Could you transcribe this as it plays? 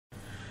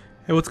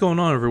Hey, what's going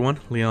on, everyone?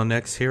 Leon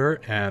X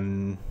here,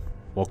 and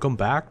welcome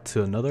back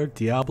to another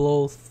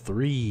Diablo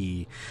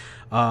 3.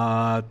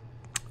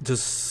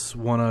 Just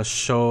want to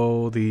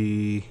show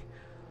the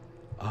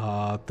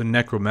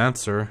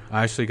Necromancer.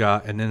 I actually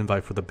got an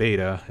invite for the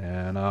beta,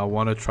 and I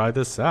want to try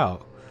this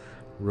out.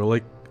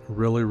 Really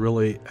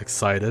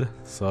excited.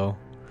 So,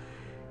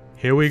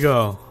 here we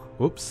go.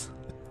 Whoops.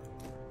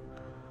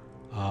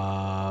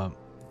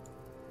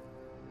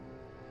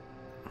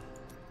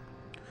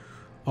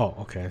 Oh,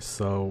 okay,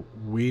 so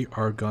we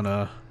are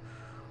gonna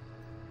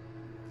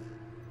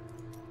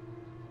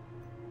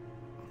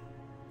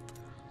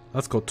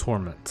let's go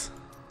Torment.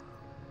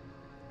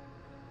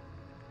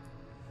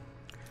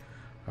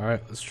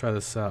 Alright, let's try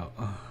this out.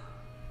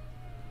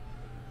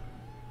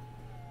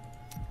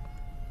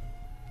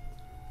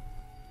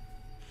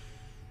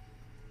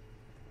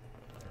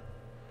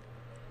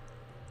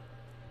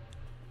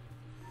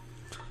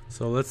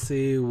 So let's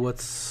see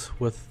what's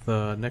with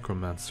the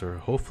Necromancer.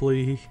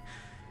 Hopefully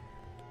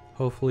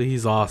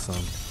he's awesome.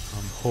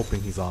 I'm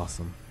hoping he's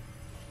awesome.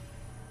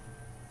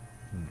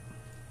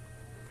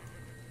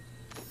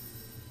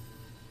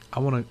 I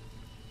wanna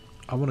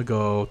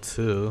go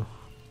to,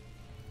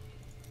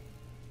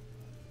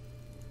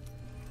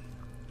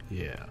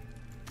 yeah.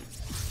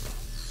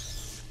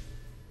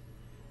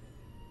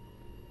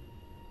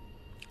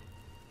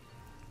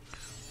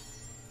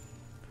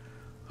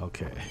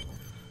 Okay.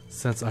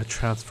 Since I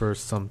transfer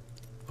some,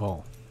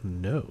 oh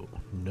no.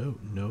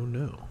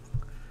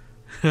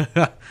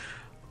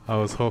 I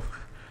was hoping.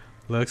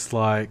 Looks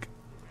like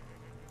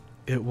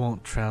it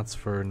won't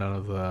transfer none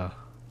of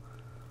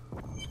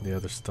the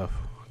other stuff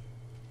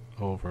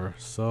over.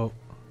 So,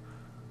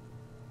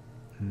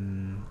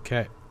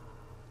 okay.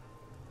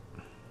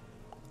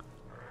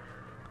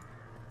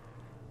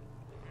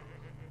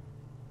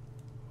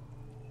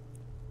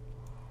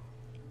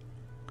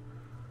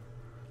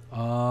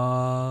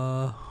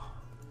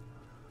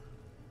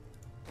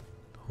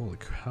 Holy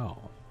cow.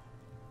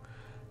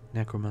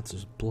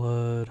 Necromancer's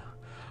blood.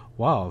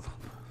 Wow.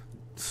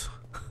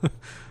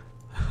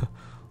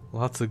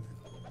 lots of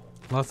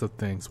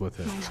things with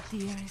it. My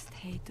dearest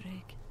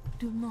Hadric,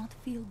 do not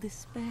feel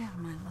despair,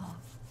 my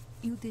love.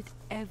 You did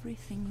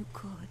everything you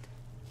could.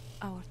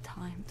 Our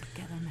time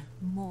together meant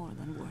more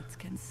than words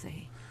can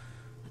say.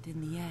 But in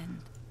the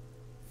end,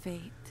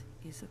 fate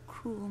is a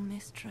cruel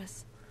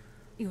mistress.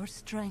 Your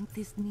strength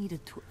is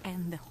needed to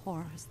end the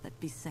horrors that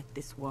beset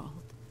this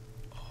world.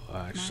 Oh,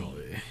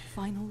 actually. My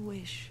final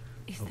wish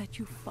is that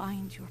you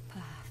find your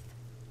path.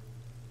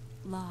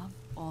 Love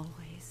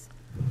always.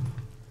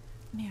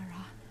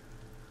 Mira.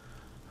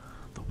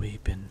 The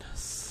Weeping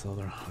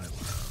Southern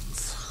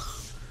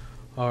Highlands.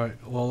 Alright,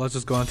 well, let's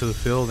just go into the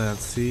field and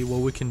see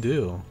what we can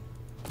do.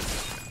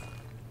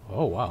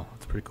 Oh, wow.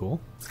 That's pretty cool.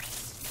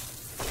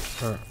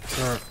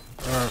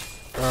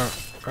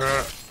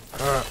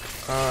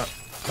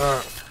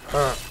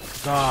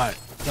 Die.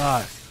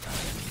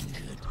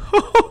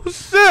 Oh,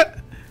 shit!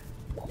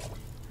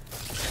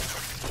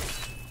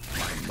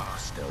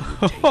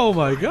 Oh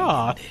my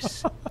god!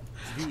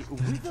 The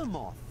wither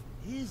moth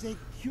is a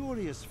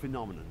curious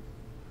phenomenon.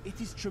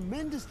 It is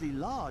tremendously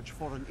large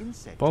for an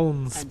insect.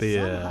 Bone and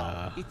spear.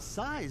 somehow its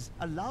size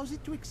allows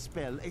it to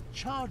expel a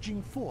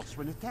charging force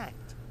when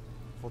attacked.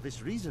 For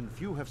this reason,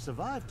 few have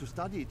survived to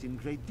study it in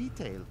great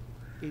detail,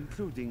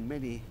 including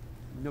many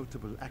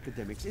notable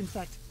academics. In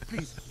fact,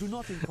 please do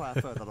not inquire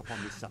further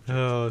upon this subject.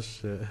 Oh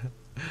shit.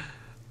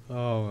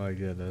 Oh my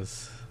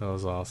goodness. That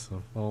was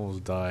awesome.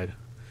 Almost died.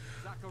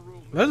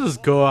 Let's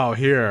just go out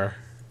here.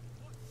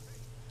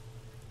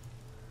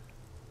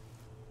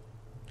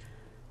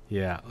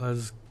 Yeah,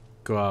 let's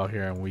go out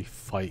here and we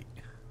fight.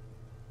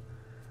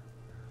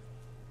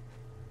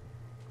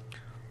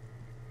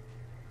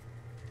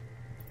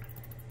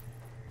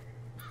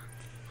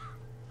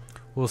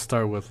 We'll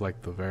start with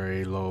like the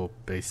very low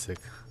basic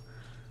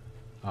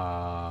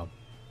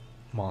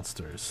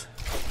monsters.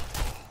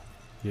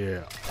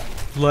 Yeah.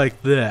 Like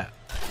that.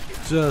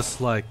 Just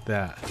like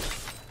that.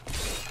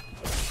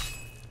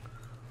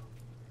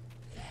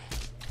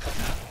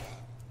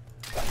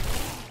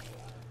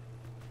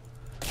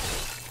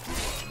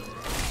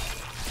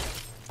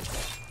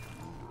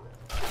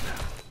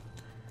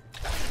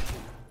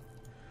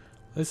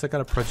 At least I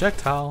got a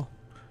projectile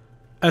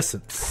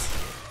essence.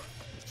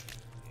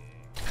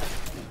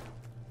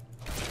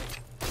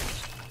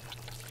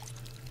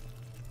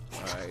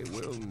 I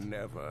will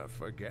never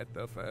forget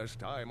the first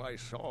time I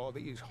saw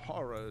these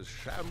horrors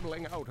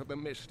shambling out of the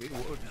misty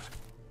woods.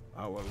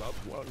 Our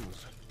loved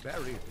ones,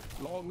 buried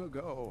long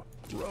ago,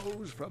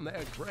 rose from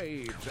their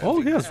graves. Oh,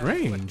 he has began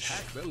to range.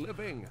 attack the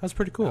living. That's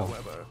pretty cool.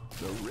 However,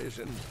 the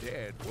risen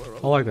dead were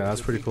I like that. only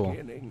That's the pretty cool.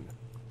 beginning.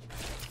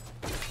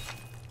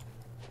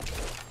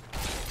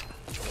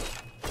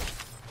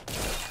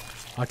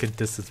 I can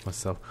distance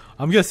myself.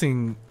 I'm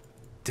guessing,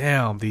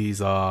 damn, these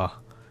the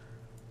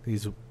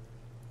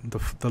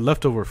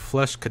leftover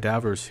flesh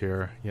cadavers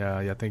here. Yeah,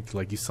 I think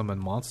like you summon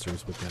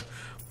monsters with it,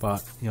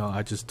 but you know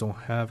I just don't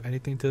have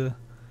anything to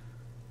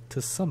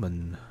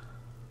summon.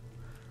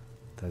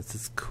 That's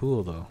just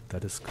cool though.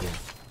 That is cool.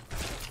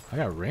 I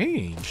got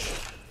range.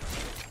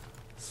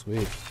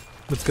 Sweet.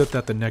 It's good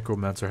that the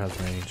Necromancer has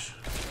range.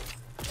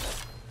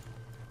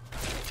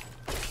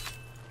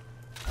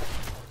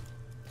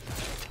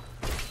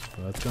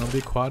 But it's gonna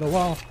be quite a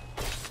while.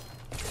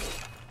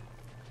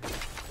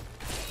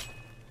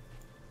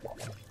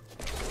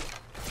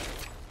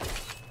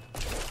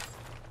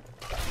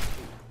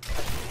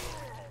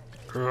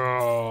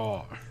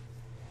 Oh.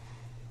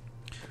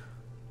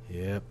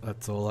 Yep,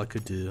 that's all I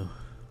could do.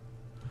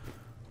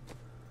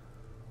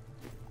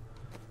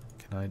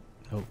 Can I?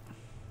 Nope.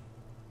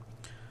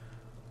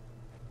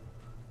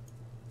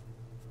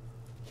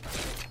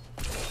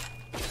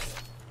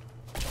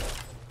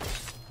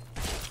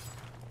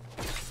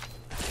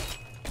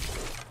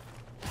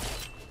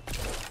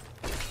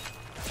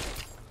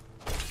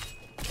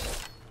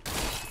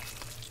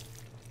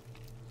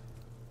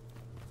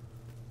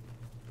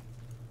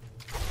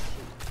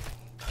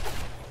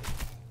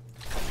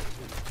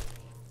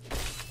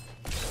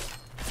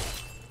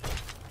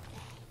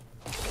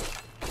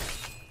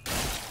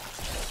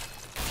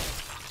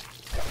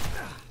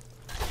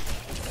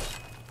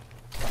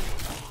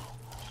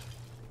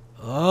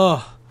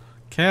 Ugh,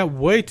 can't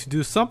wait to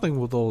do something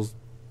with those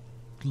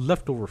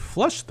leftover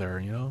flesh there,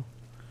 you know?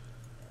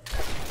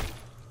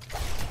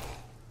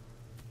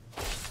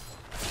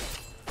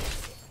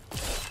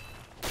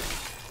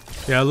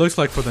 Yeah, it looks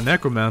like for the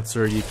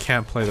Necromancer you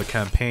can't play the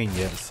campaign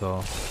yet,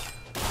 so...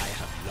 I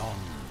have long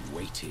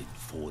waited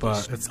for But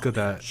this it's good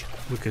that knowledge.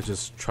 we could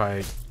just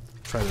try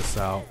this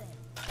out,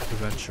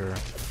 adventure,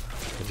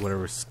 with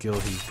whatever skill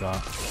he's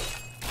got.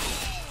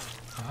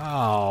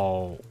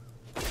 Ow.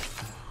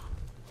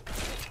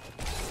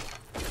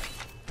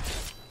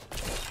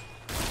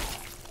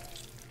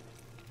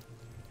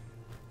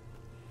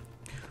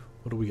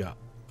 What do we got?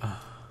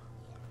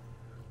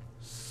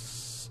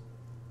 Let's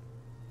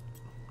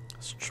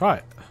try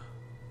it.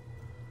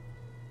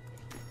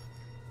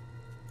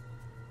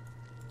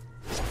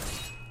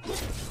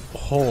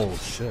 Oh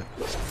shit.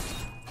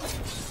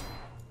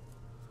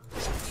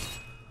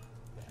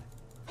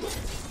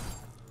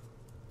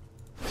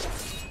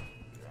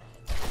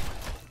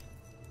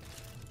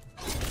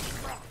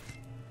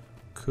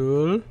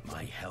 Cool.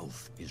 My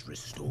health is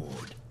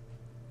restored.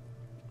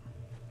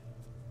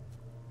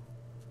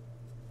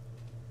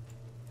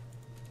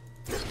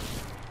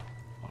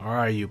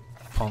 Alright, you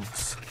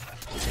punks.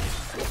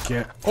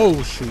 Get.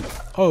 Oh shoot.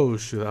 Oh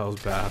shoot, that was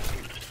bad.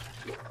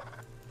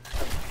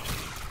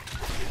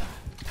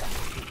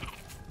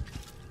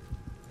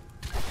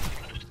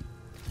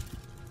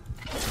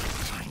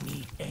 I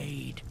need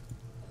aid.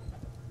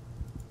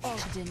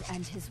 Ogden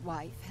and his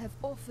wife have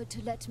offered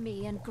to let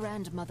me and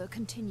grandmother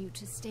continue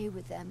to stay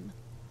with them.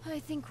 I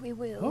think we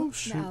will, Oh,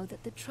 shoot. now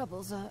that the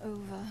troubles are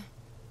over.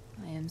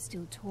 I am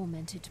still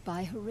tormented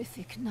by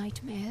horrific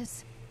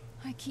nightmares.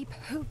 I keep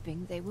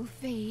hoping they will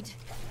fade,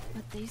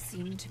 but they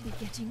seem to be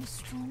getting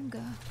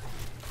stronger.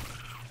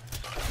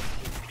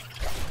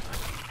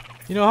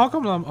 You know, how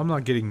come I'm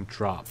not getting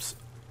drops?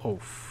 Oh,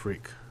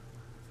 freak.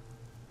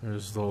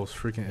 There's those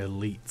freaking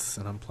elites,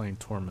 and I'm playing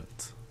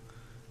Torment.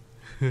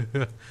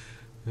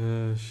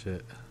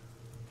 Shit.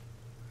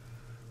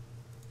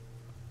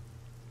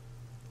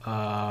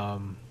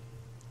 I'm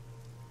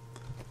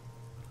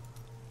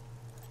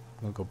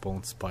gonna go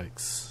Bone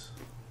Spikes.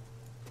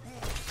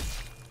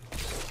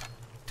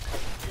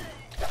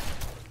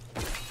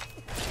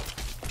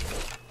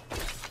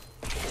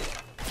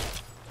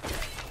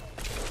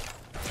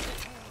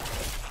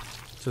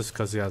 Just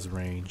because he has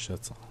range,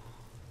 that's all.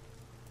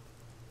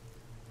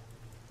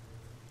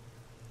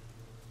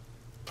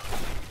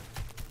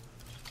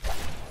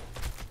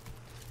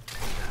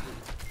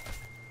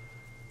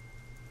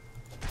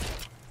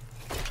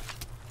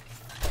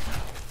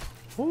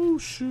 Oh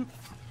shoot.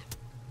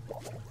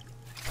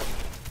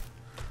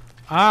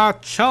 I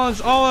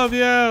challenge all of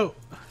you!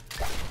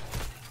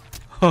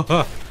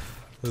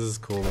 This is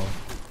cool though.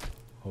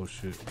 Oh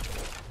shoot.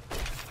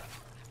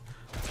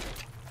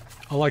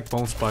 I like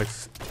Bone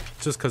Spikes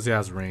just because he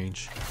has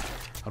range.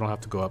 I don't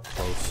have to go up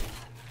close.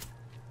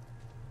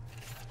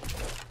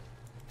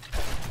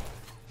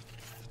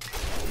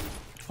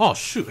 Oh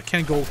shoot, I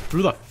can't go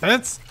through the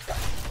fence?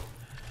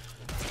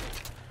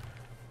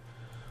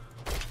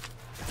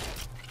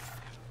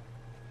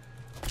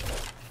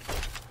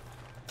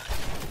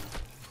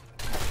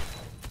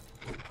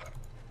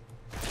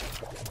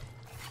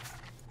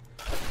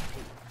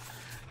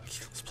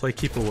 Let's play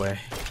keep away.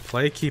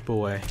 Play keep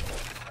away.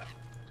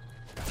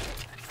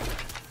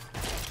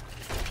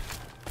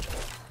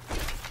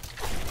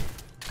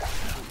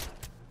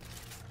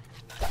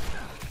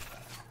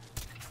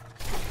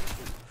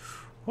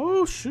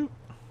 Oh shoot.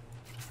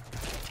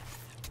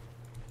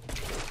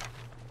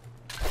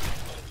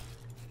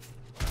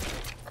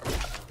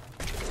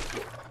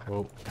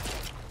 Whoa.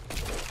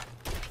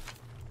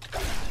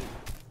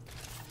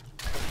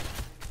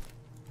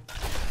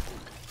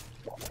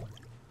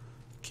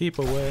 Keep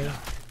away.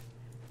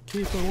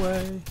 Keep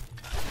away.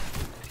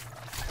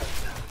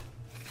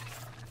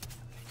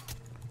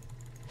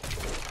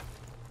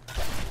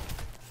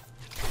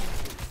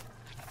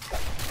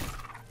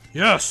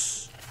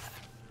 Yes.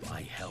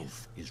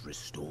 is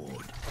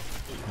restored.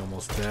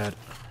 Almost dead.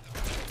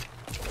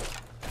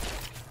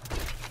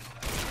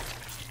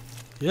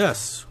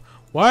 Yes.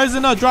 Why is it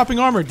not dropping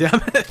armor?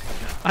 Damn it!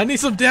 I need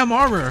some damn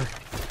armor.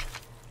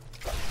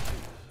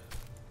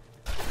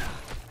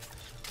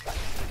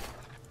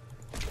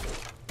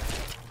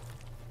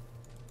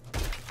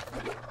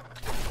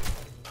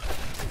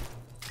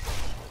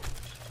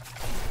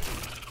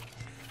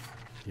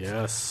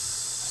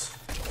 Yes.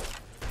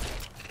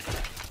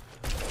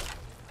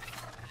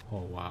 Oh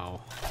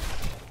wow.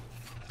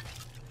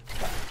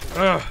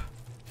 Ugh.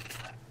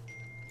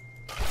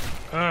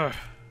 Ugh.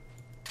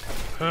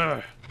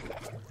 Ugh.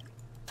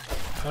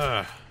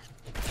 Ugh.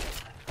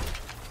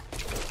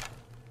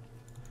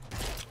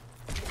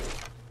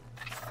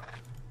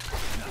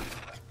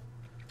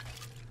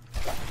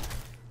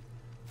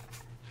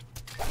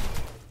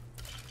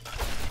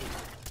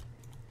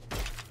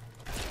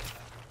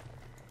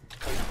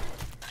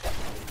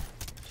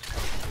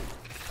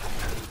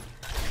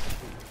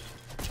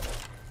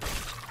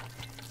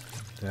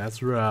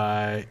 That's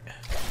right.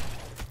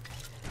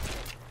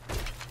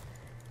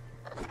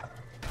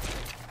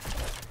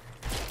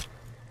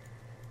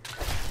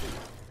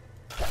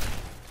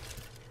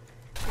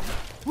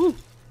 Woo.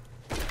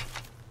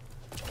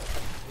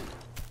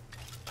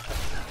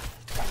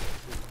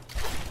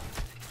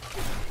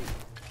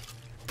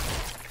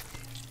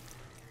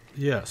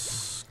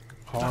 Yes.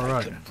 All I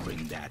right. can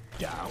bring that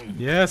down.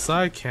 Yes,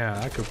 I can.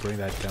 I could bring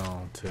that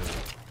down too.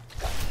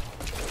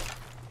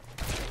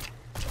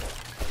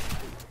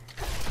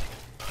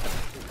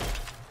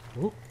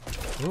 Oop.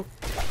 Oop.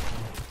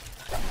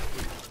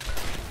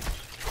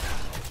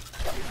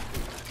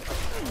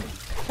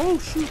 Oh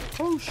shoot!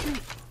 Oh shoot!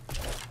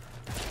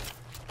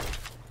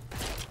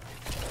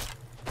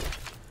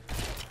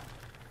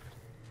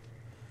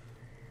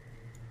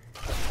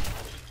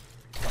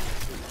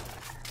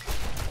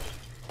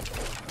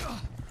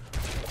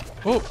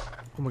 Oh!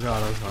 Oh my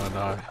god, I was gonna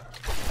die.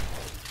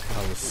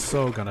 I was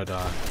so gonna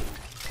die.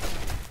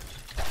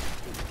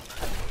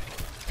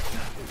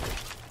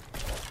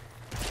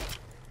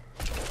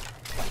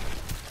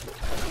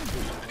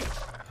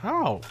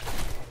 How?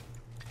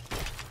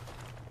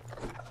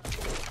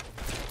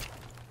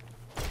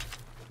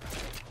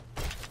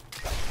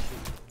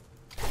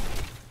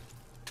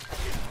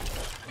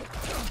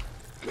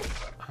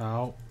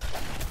 How?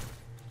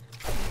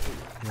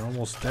 You're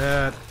almost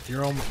dead.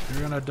 You're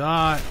gonna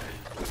die.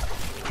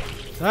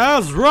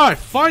 That's right,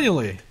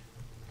 finally.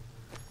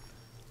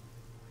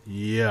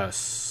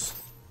 Yes.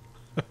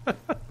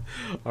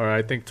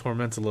 Alright, I think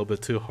Torment's a little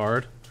bit too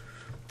hard.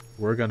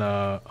 We're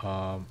gonna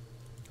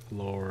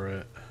lower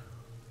it.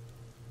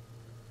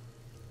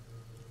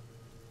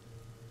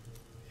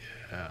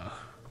 Yeah.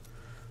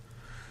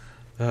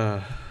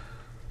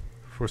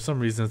 For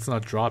some reason it's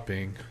not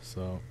dropping,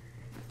 so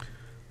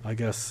I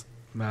guess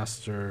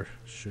Master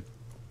should,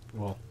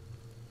 well,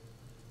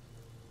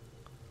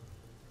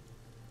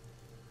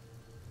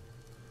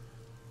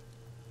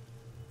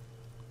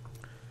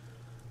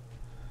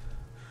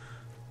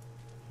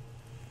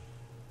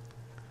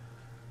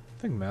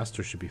 I think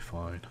Master should be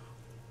fine.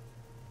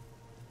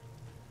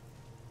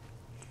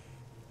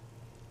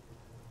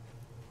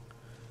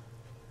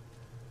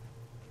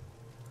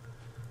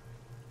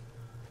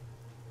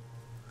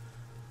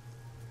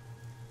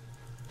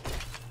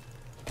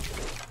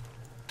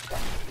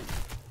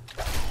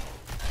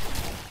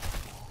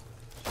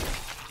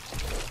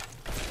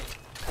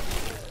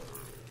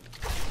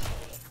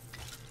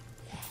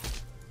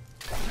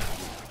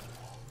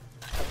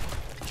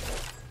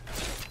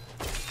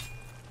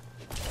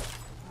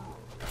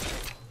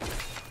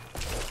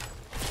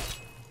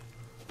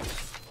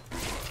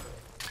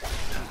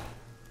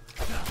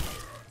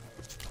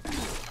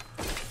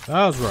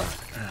 That was right.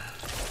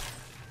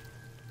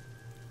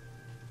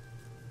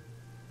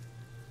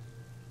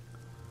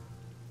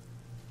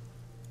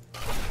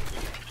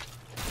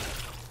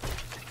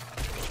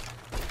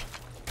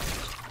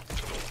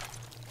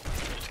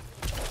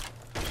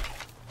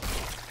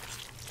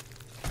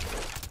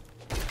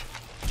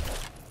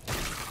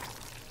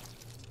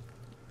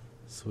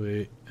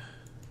 Sweet.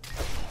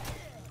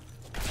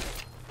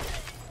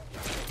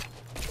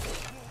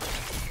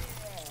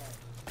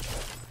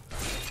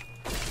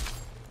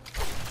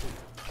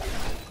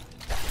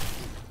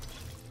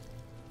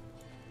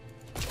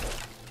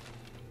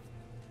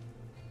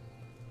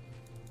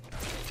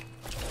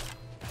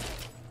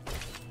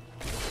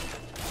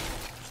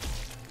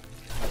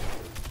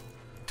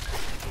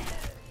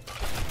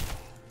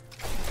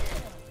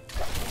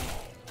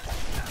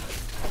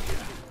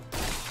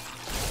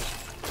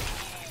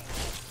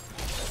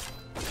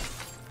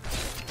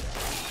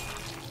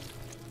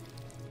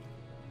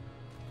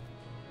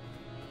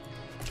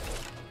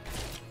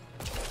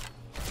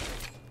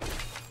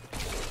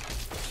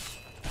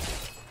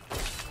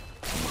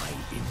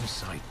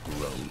 Insight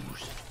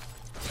grows.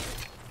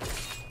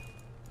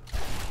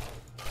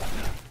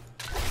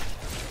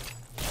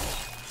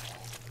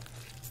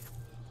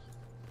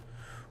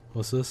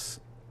 What's this?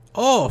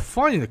 Oh,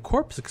 finally the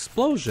corpse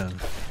explosion.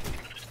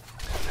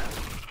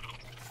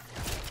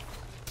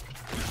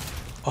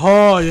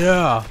 Oh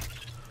yeah.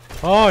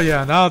 Oh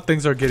yeah, now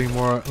things are getting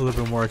a little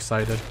bit more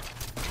excited.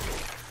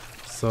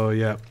 So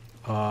yeah.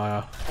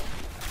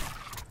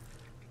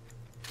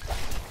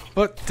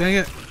 But dang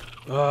it.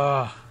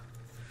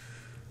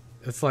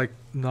 It's like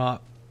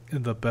not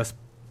in the best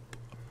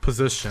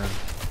position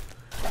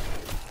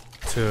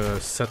to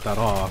set that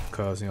off,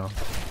 cause you know,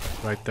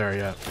 right there,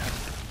 yeah.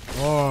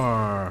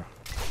 Alright,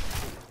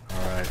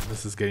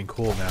 this is getting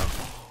cool now.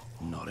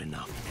 Not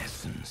enough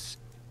essence.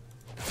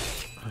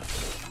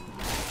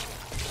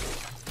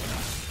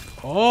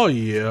 Oh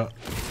yeah.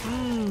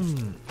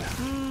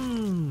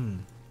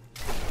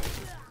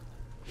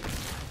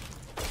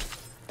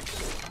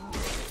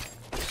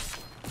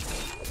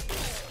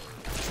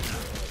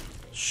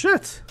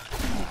 Shit.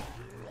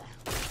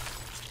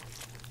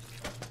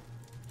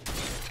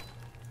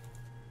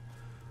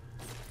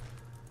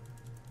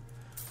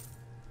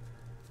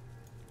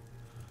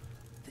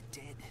 The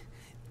dead.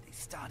 They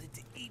started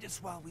to eat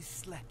us while we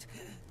slept.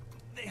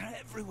 They are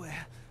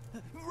everywhere.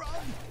 Run!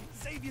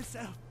 Save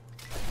yourself!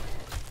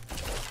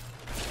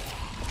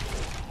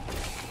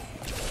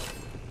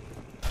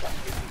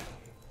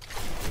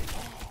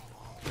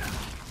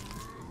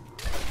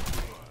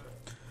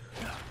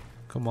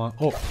 Come on.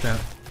 Oh, damn.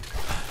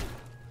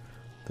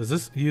 Does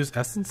this use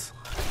essence?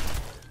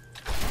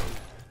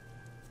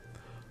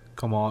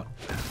 Come on.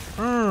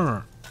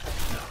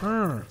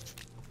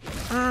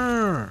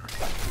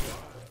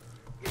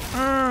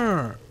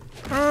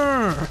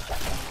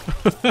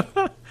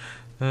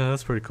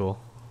 That's pretty cool.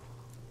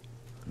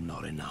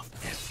 Not enough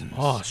essence.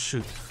 Oh,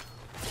 shoot.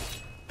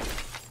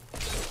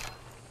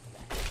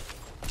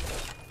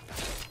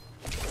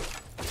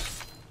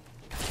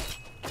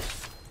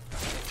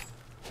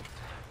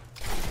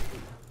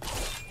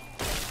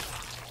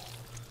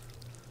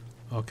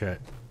 Okay,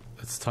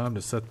 it's time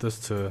to set this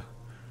to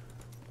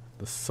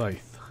the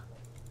scythe.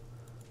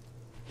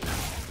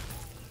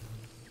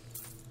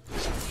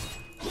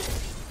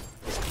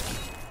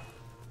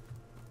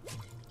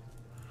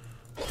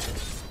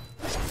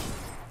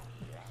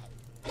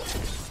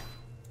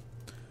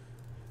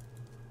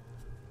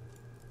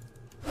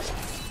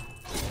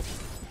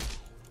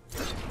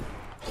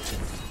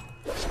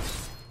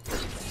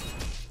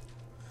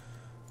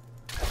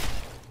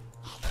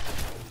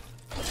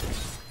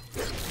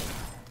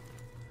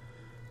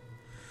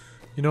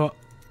 You know what?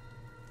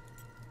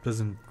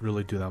 Doesn't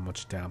really do that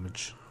much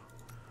damage.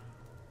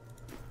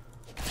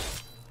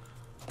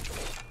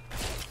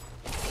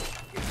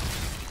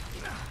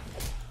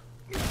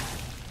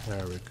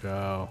 There we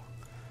go.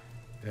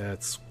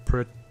 It's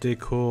pretty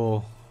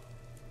cool.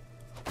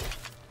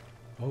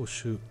 Oh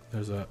shoot,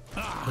 there's a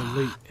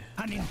elite.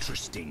 An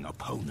interesting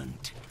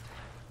opponent.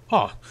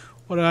 Oh,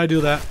 what did I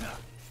do that?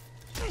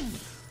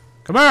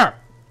 Come here!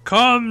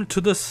 Come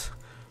to this,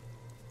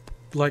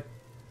 like,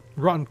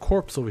 rotten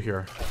corpse over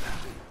here.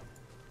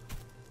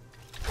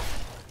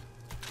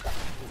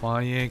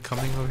 Fine, you ain't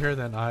coming over here,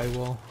 then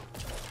I'll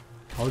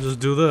just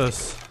do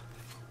this.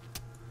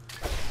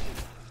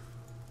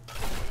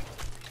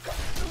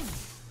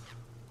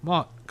 Come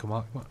on, come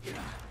on, come on.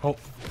 Oh,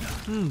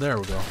 there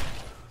we go.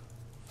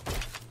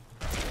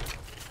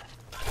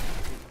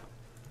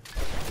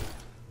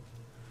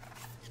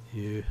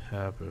 You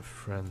have a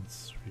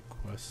friend's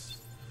request.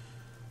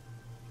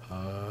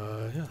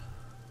 Yeah.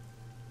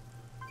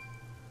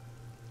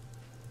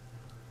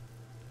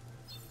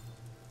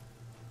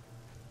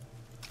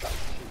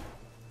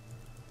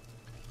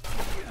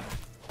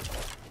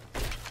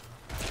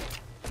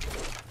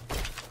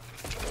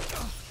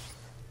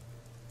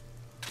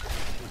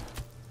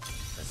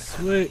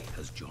 Sweet.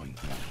 Has joined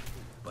me,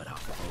 but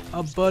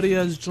A buddy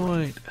has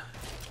joined.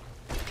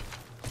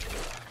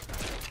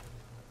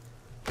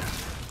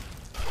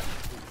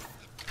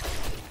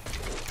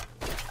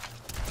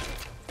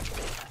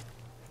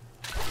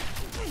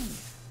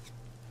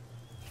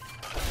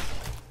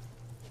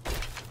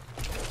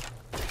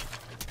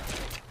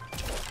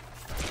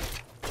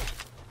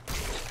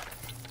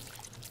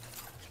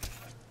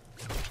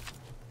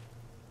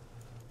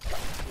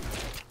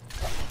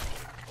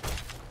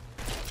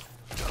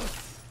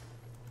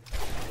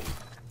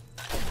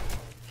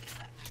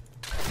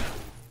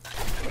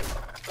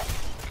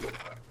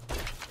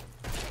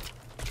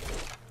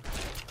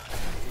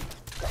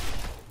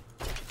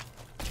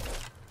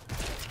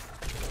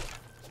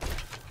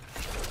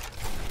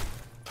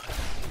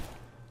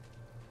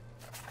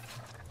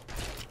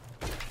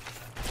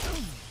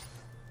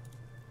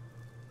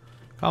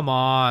 Come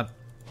on.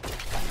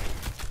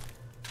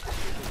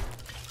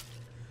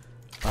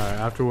 Alright,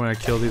 after when I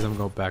kill these, I'm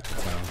going back to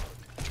town.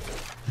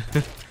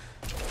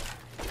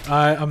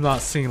 I'm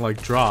not seeing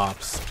like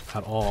drops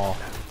at all.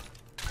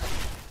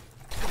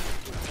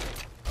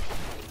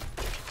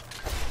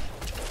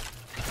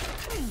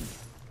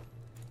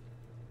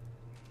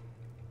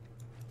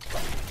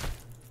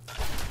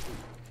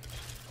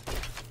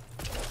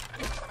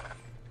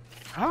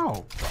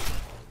 Ow.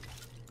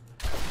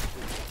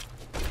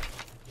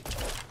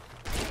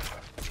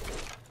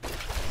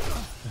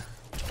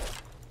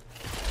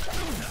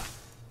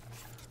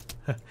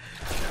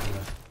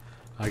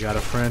 I got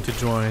a friend to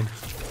join.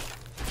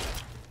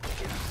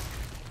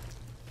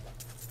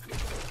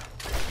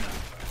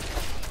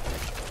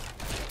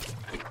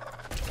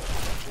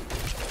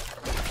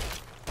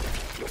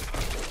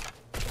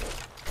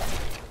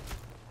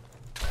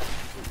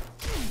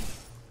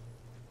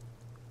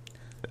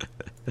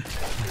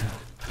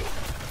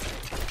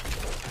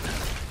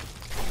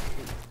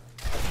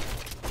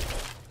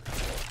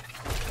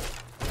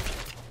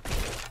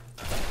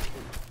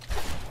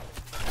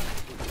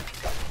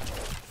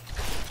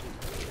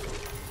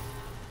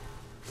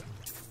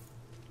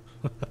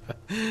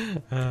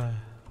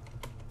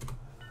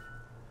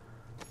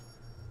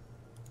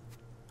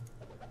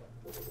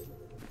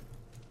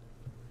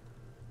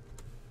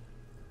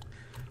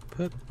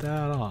 Put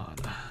that on.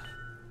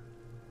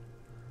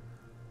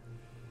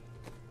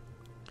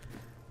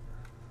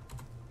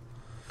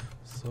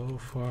 So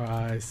far,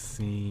 I've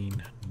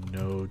seen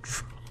no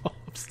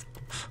drops.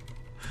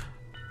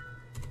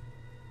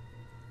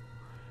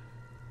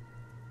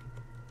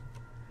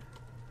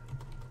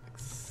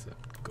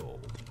 Except gold.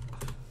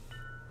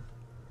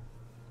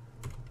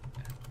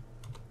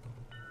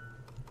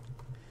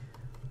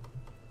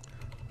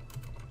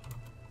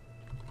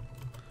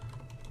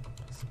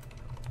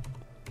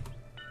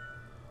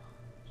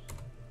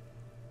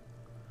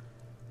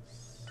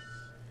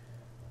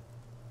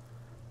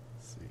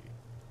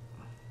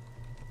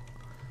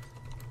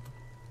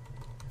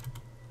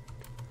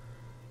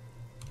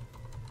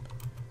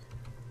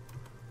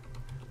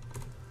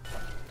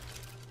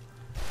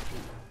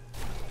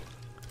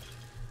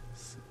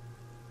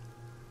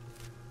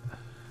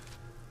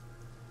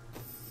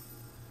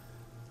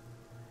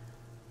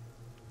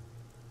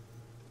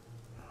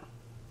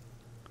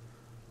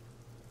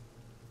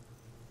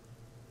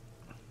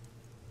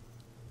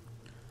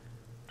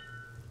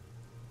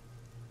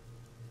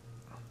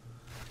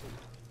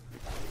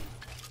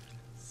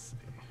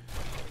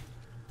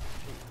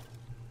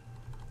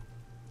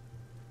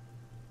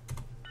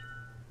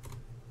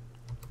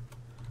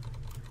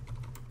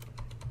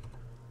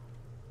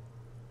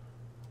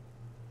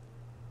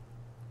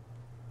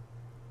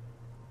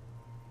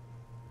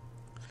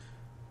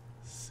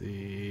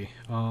 See,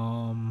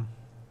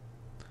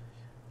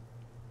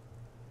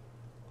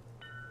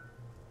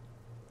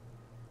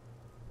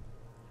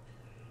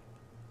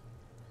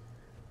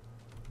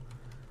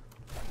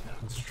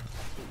 let's try.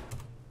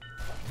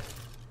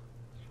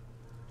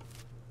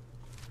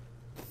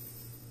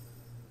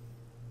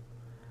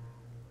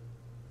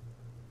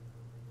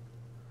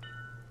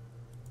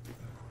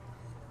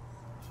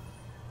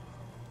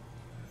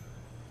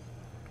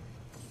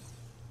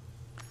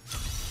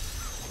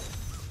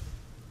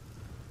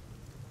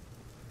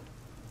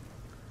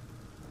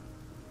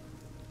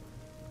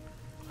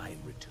 I'm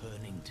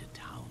returning to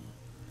town.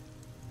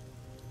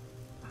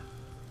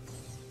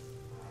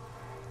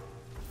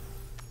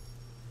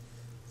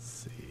 Let's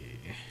see.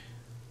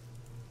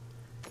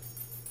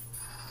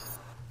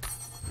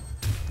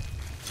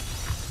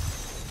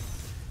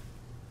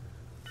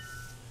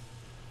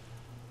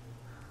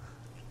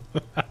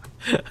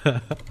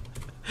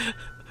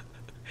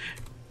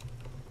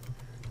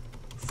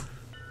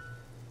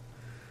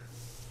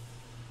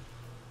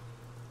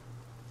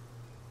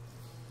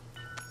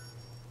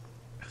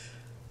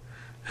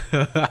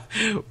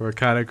 We're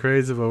kind of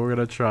crazy, but we're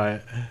gonna try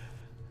it.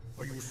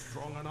 Are you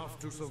strong enough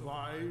to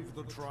survive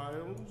the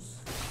trials?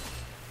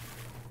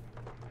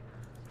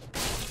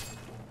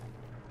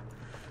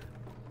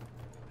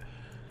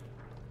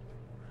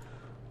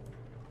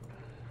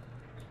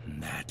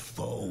 That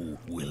foe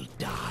will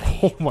die.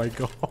 Oh my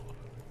god.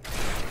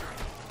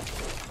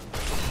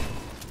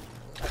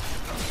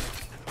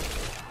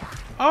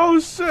 Oh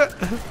shit.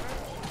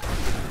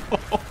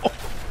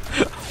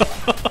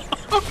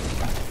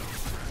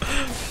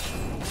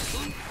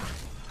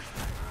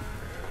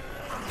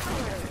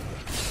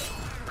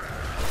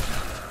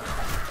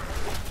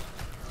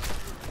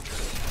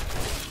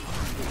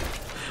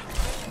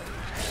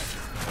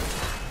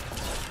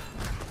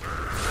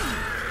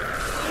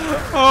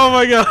 Oh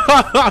my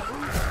god.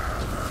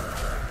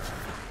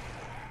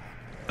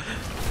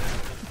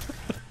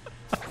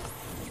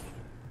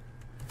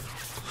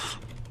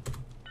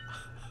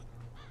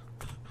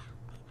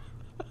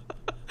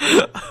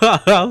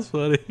 That was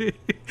funny.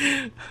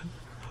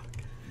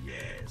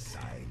 Yes,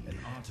 an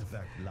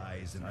artifact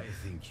lies in I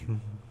think you.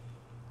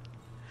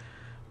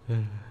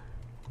 The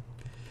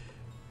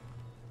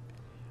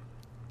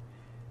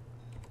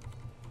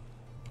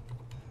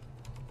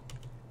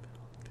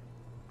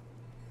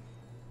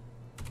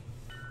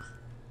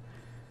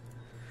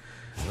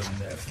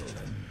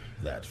Nephilim,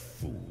 that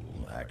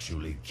fool,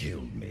 actually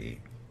killed me.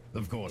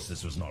 Of course,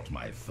 this was not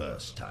my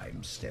first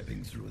time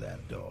stepping through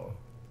that door,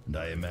 and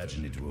I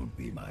imagine it won't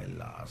be my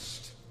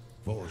last.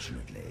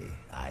 Fortunately,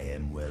 I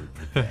am well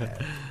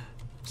prepared.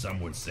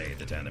 Some would say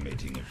that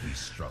animating a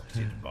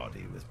destructed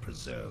body with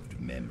preserved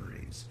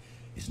memories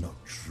is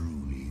not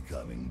truly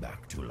coming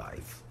back to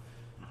life.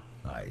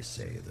 I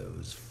say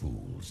those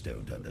fools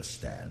don't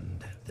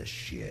understand the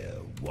sheer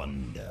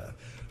wonder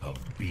of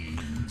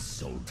being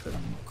Sultan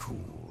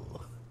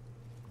cool.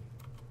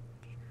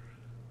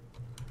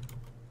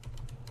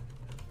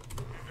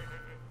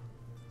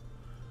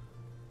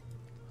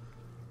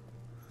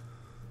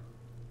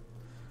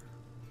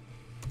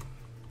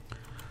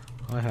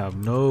 I have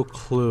no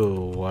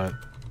clue what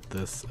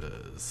this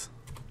is.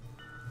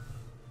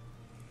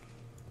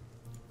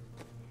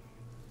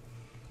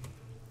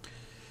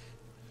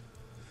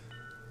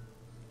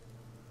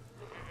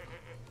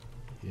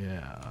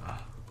 Yeah.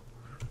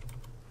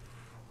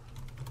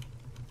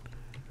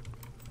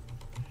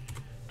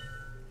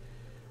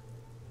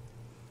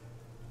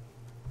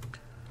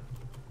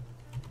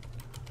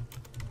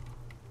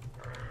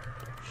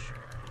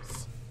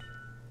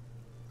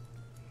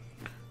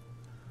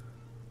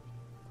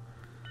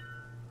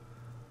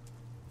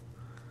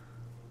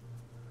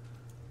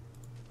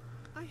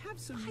 have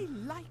some... I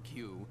like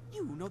you.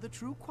 You know the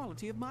true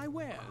quality of my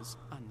wares,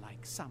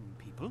 unlike some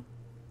people.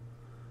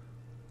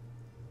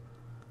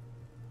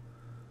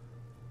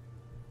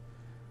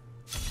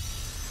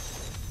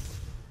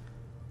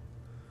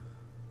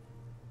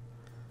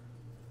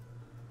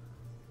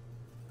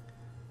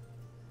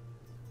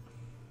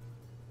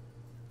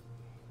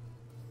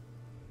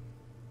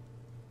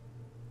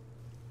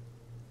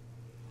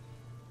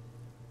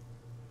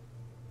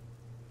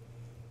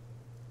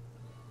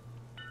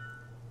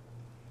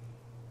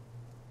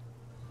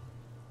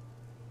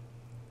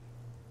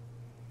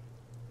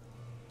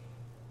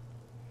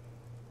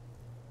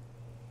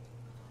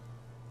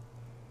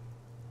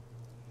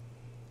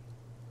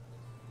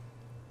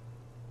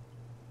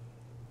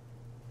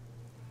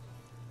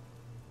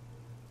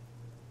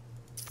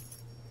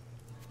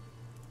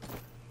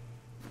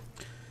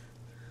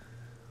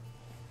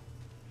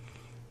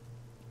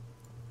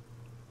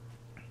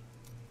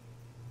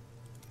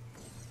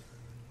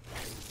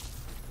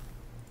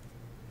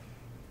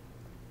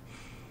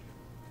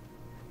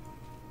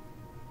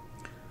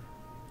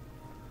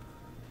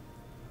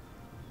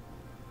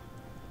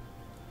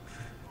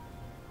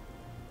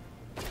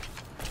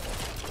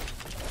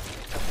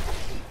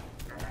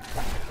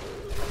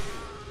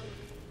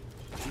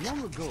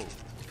 Long ago,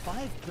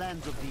 5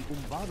 clans of the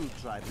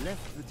Umbaru tribe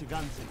left the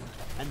Teganze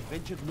and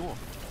ventured north.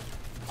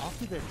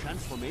 After their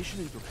transformation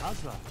into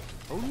Khazra,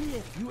 only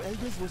a few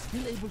elders were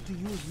still able to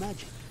use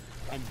magic,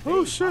 and they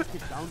passed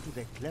it down to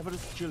their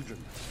cleverest children.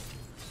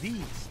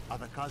 These are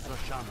the Khazra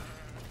Shaman,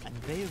 and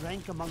they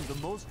rank among the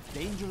most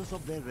dangerous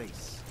of their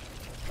race.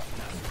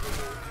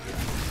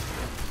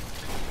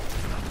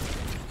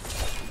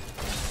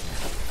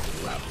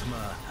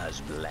 Ratma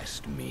has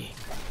blessed me.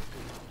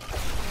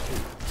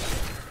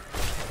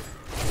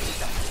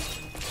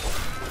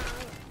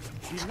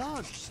 The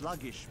large,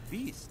 sluggish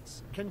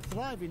beasts can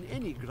thrive in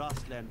any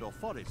grassland or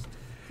forest,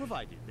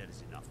 provided there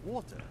is enough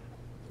water.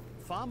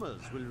 Farmers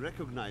will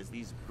recognize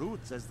these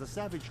brutes as the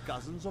savage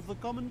cousins of the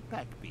common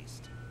pack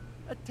beast,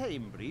 a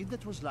tame breed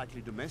that was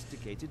likely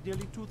domesticated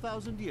nearly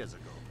 2,000 years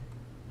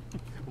ago.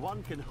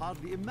 One can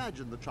hardly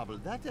imagine the trouble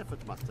that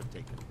effort must have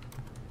taken.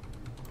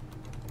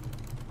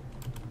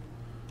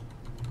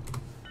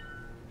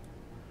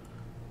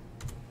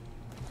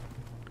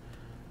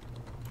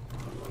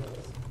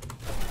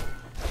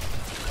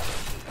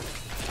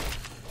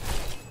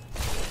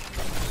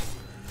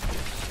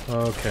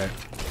 Okay.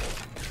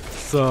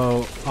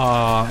 So,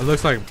 it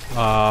looks like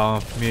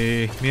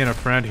me and a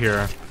friend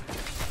here,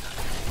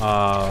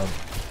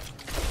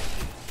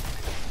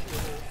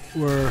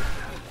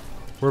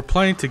 we're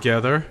playing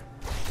together.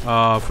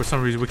 For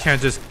some reason we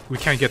can't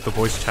get the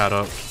voice chat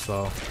up,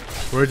 so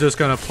we're just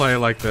gonna play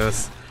like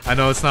this. I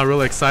know it's not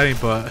really exciting,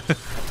 but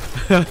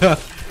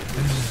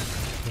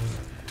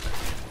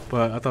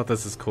but I thought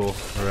this is cool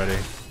already.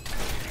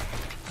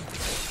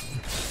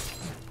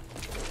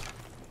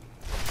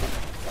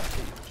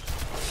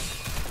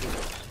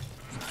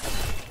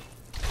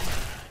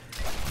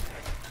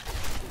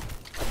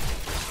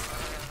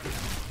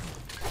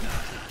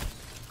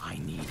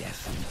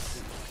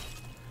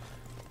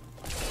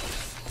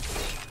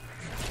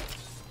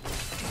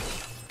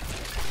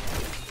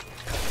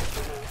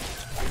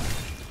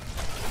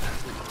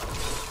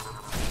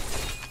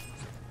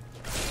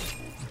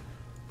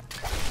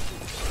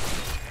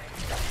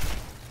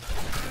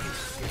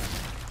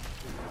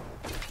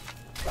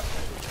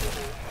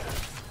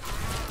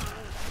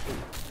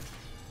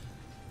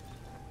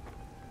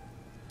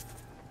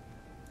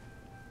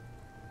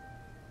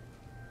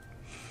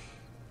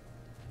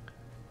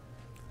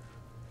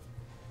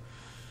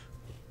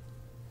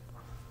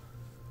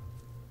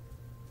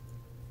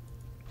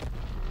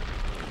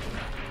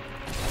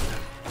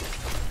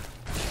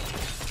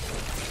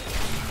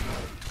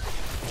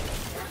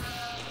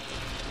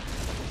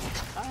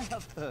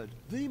 Heard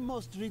the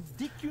most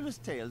ridiculous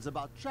tales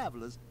about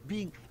travelers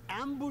being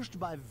ambushed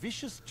by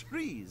vicious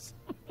trees.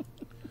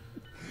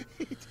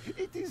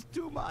 It is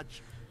too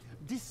much.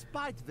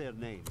 Despite their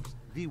names,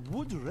 the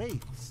wood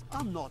wraiths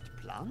are not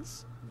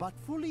plants, but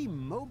fully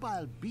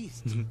mobile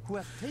beasts who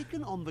have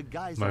taken on the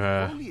guise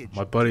of foliage.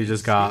 My buddy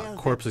just got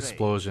corpse prey.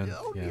 explosion.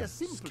 Only Yeah, a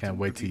simpleton can't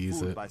wait could to be use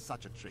fooled it. by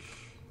such a trick.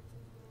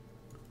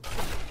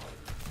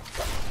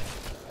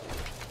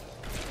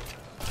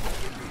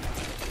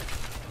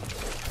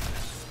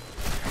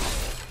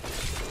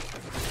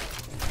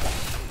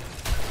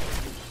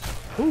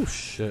 Oh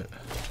shit.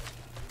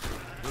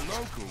 The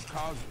local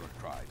Khazra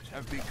tribes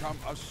have become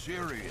a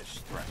serious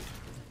threat.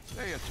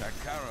 They attack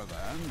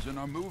caravans and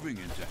are moving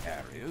into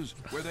areas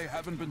where they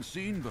haven't been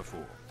seen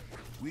before.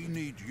 We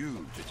need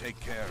you to take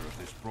care of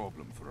this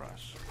problem for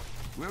us.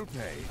 We'll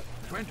pay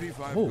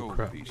 25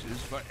 gold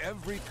pieces for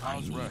every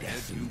Khazra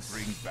head you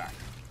bring back.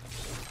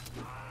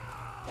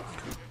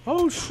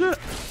 Oh shit.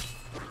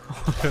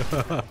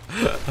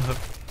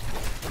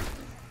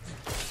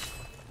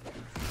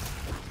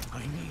 I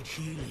need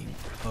healing.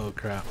 Oh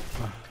crap.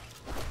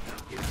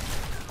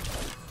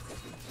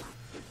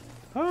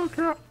 Oh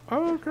crap.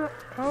 Oh crap.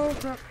 Oh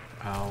crap.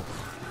 Ow.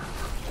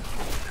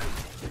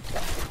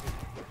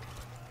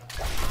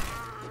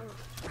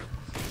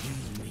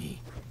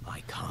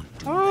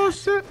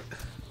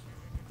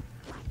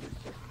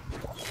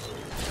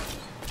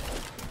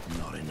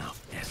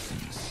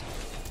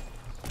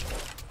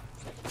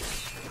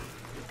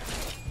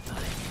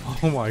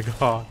 Oh my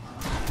god.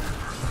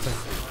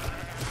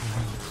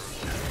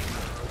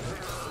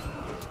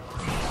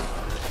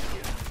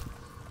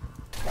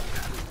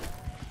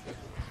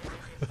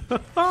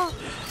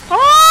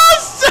 Oh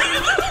shit!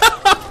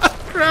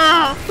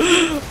 Crap!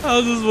 That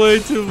was just way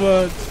too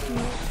much.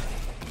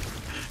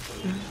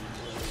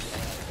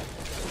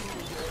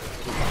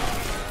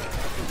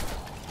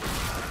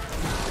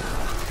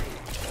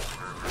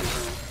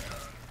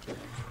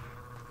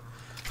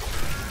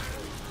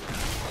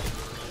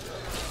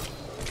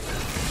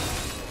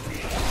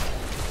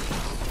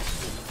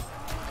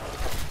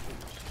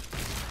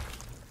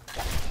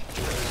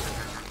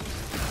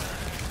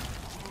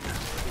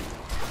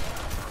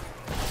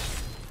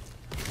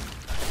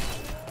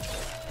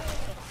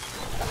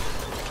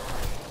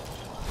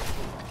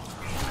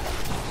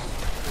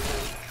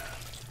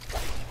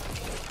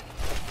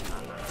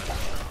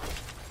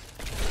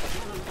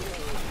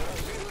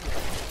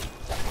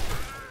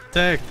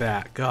 Take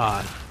that,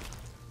 God.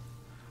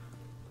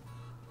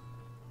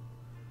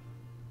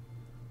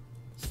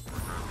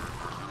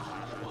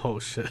 Oh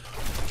shit.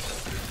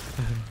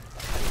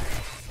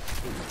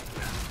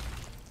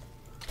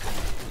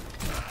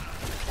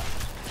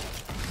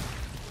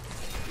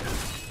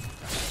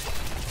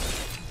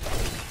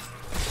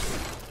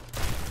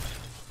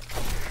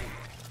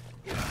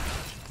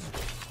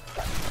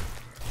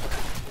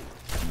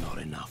 Not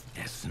enough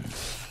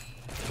essence.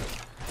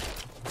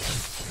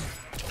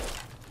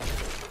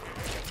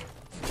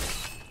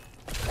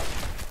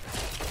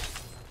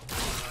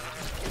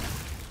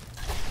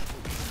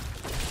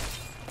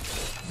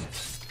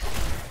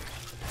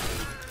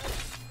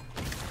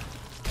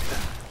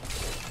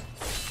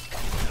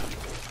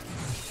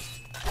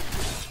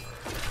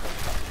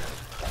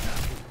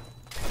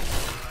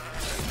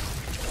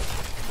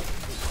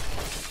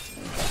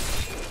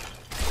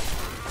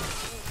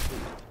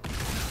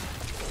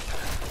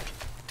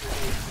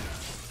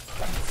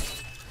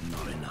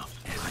 Not enough.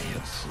 I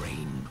have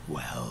trained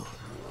well.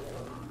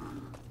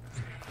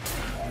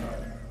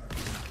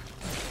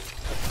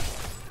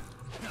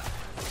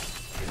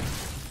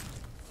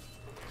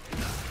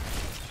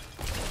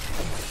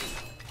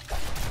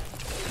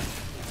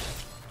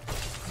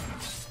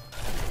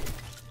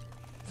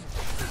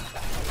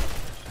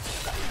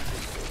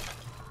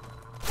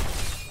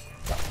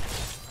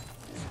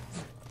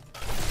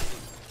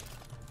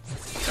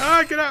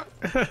 Ah, get out!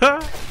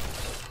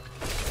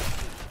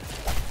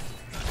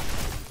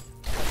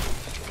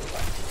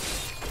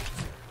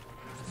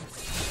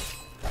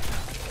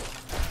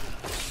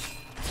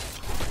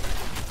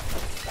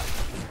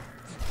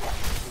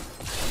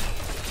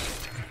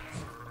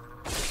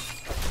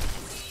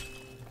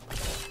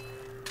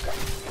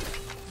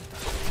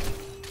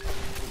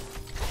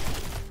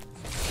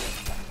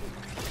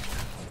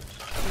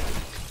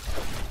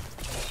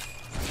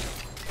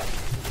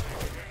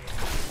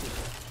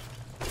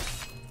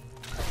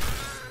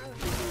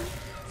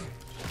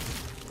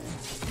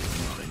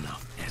 Not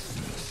enough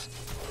essence.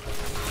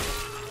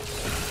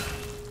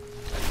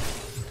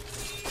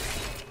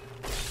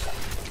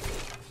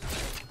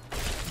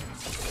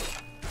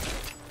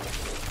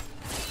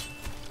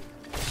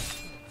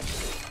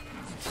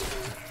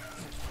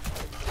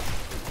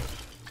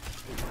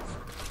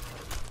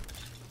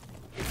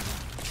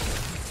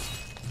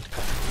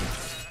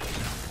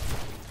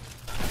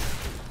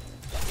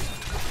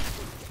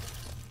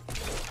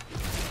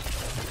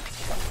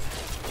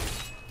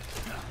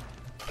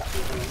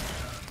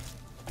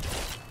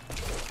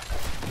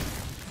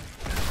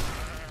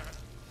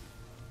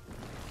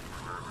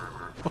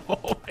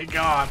 Oh my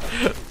god.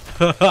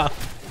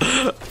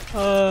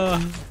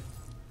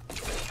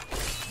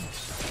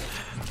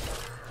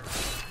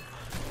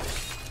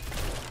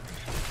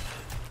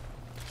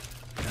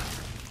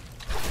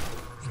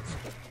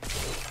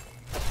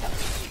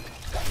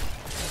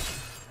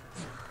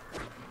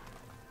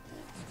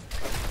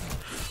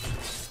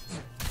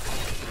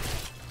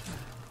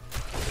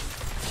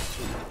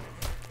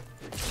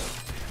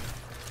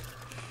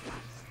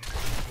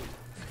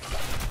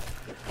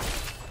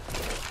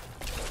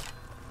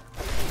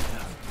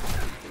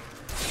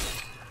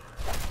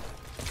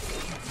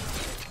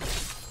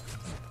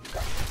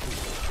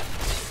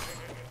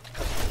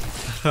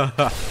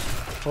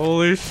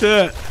 Holy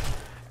shit.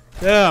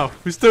 Yeah,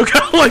 we still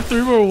got like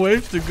 3 more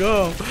waves to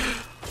go.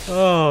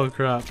 Oh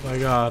crap, my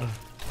god.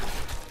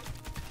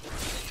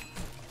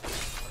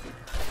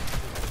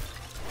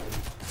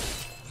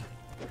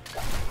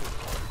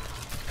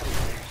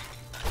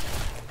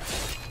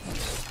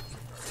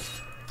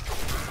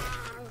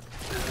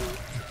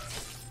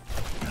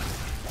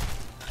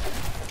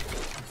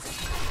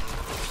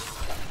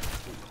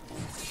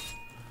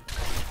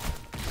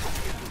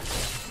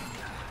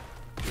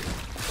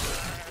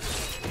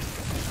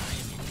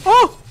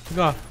 Oh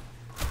god.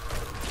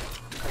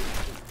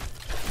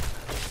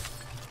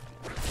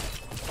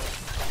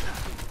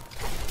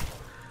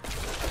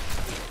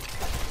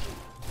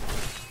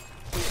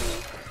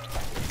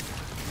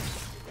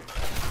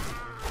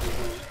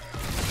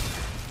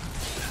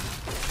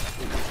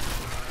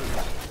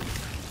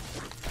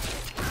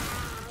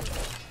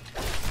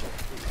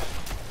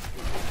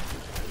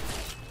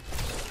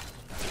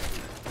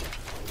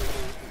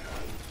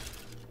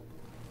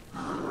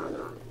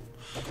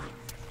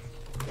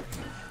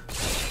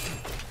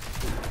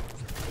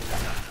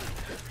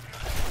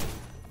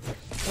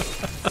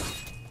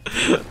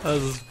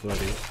 That's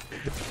funny.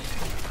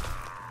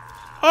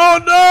 Oh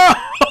no!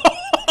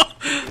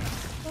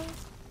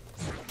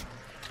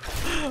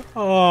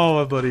 Oh,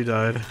 my buddy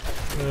died.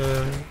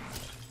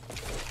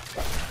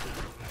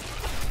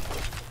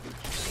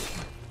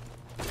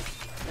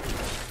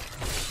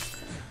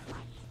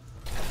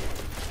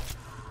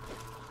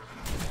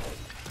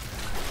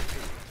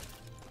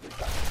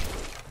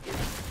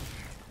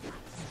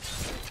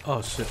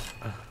 Oh shit.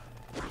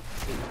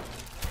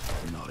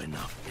 Not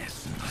enough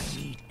essence. I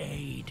need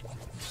aid.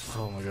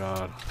 Oh my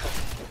god.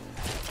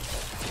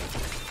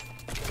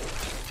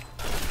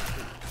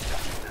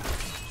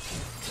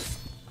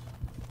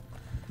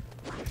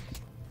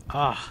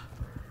 Ah.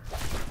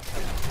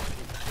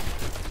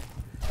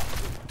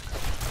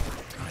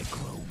 I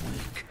grow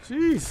weak.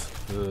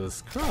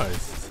 Jesus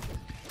Christ.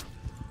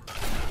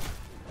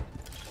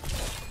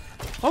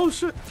 Oh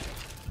shit.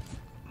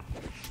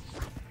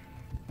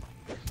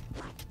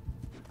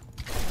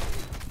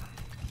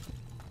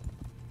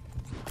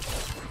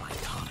 I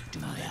can't do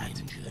that.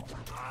 Injured.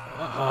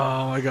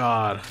 Oh my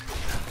god.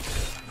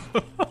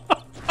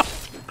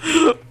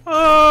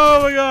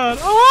 Oh my god.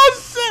 Oh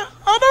shit.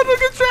 Oh no,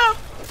 look at trap.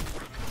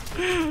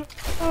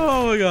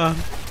 Oh my god.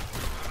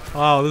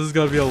 Wow, this is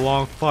gonna be a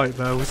long fight,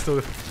 man. We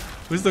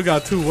still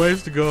got 2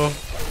 waves to go.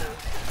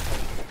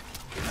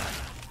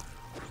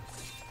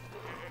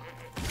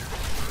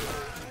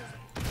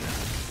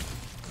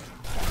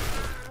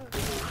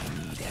 I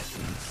need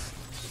essence.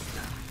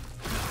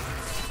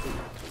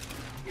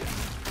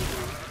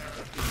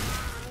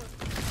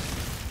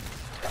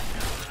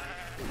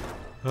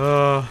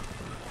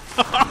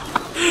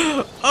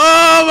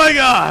 Oh my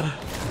god.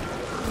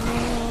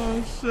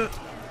 Oh shit.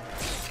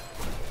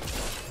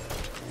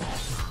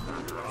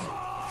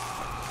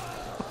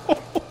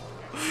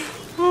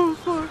 Oh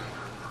fuck.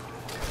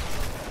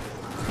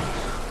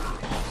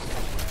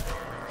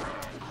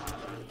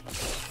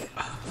 I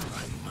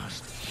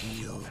must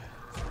heal.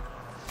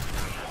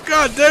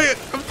 God dang it!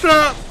 I'm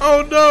trapped!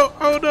 Oh no!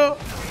 Oh no!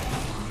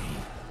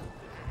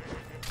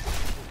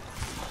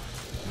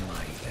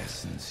 My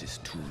essence is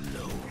too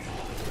low.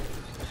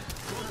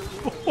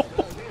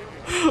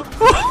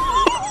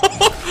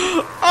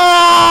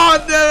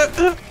 Oh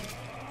damn it!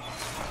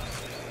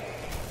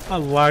 I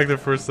lagged it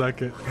for a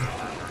second.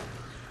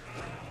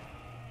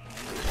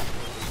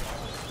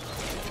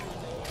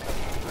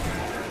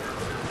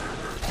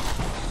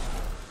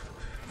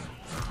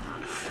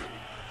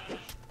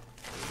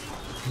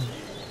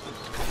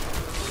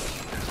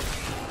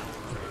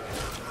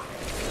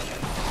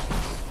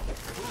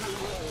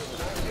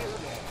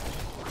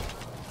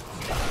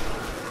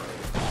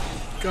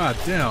 God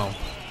damn.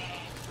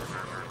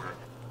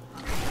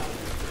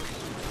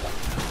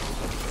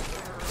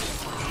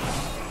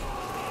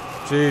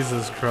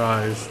 Jesus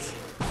Christ.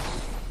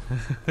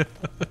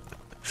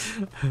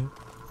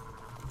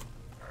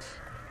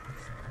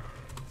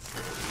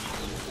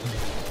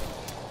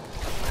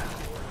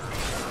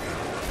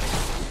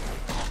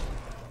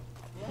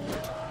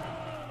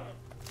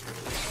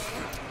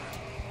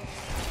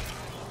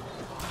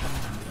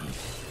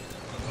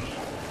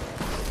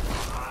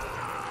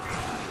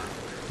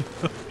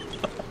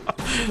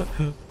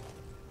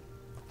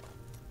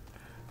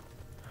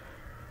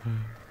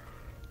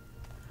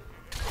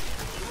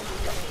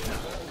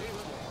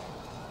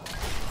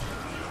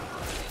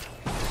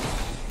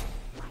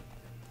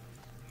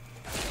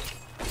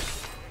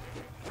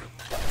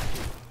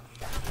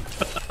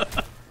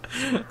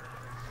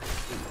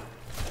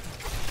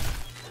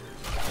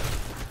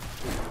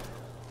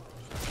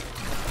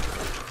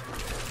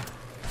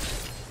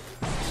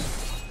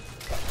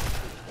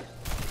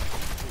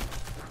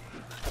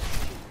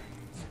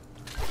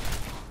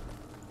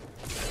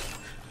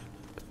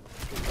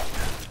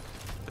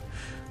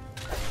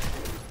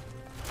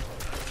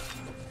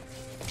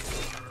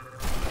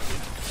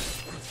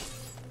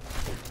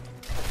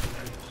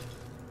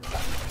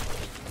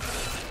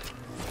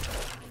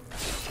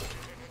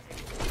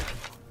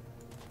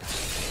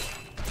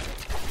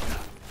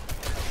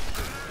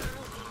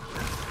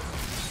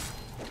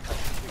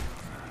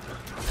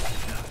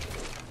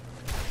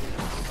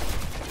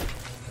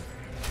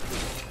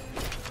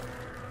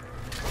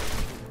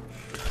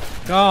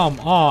 Come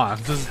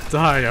on, just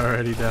die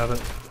already, damn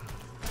it.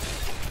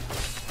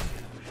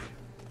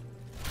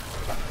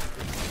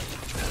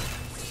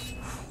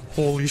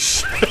 Holy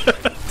shit.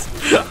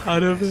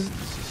 Out of it.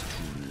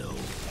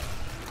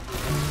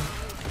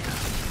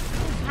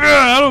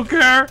 I don't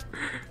care.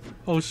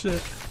 Oh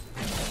shit.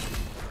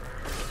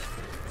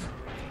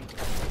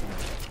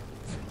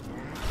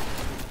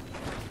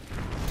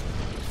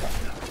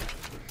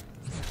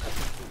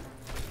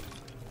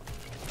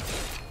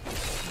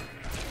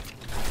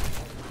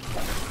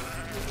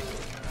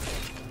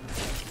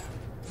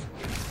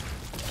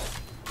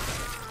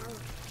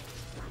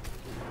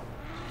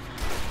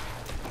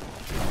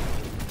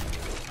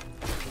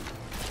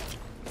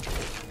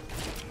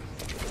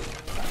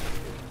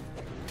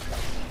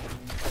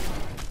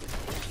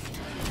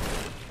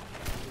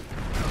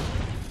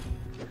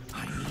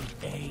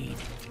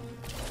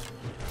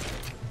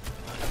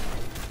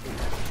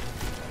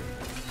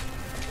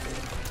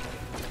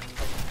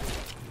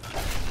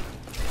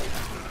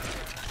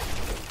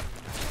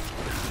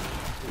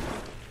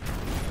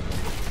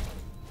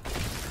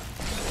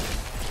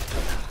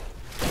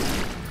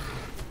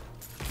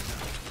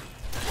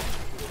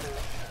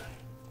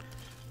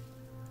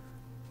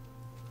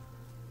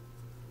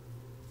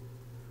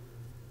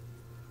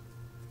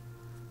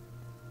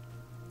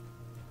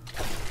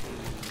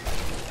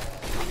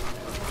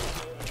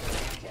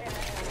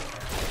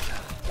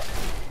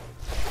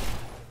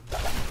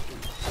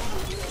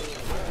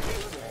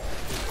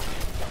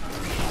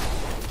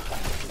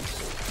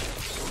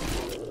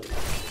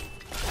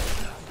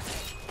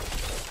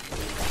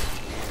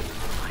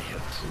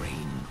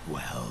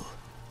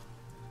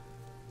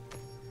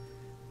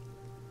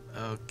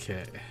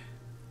 Okay.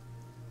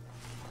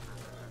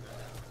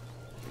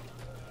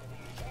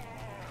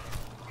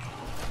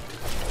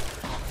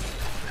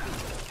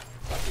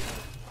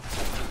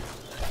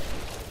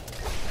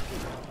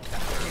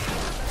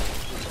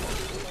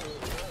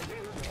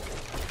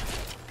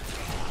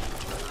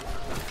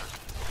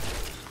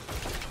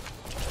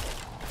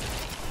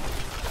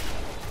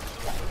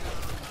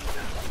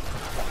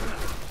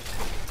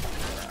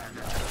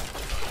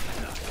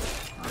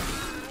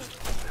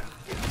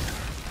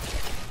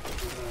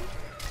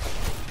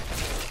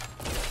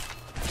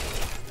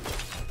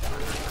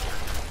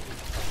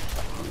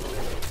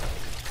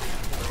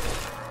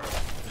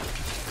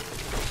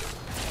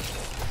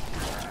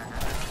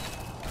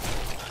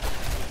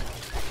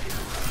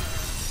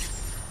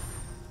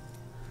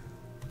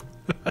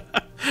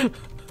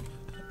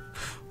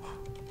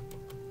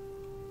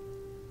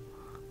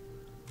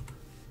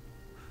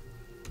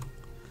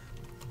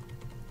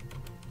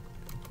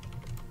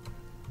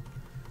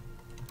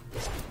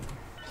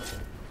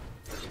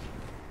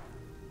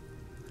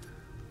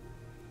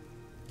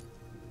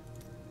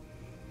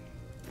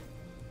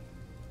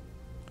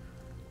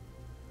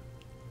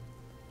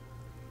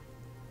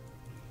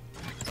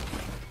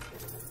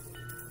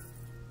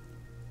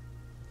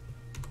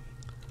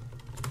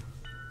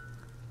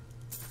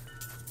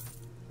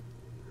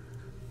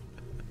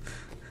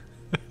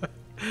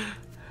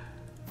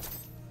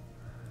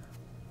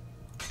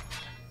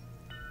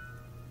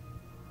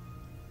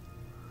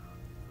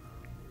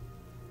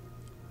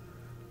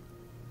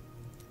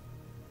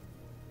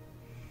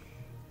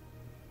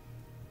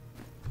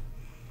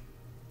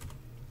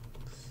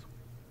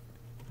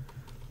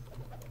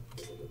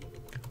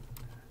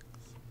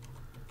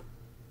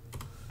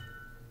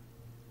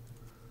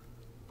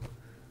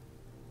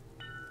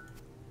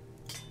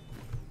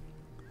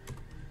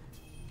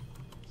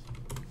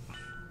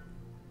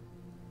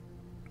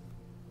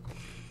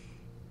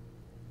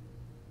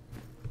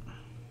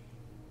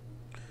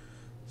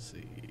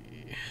 See.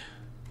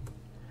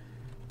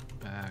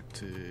 Back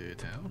to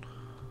town.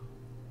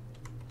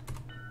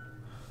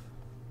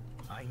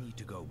 I need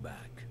to go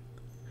back.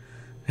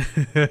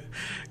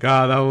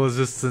 God, that was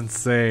just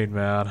insane,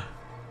 man.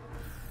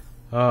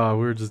 Oh,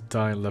 we were just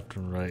dying left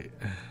and right.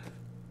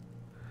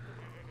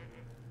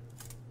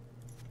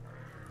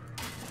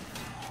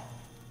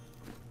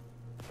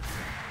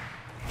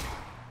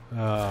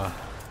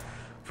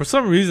 For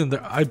some reason,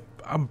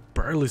 I'm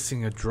barely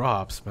seeing it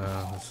drops,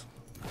 man.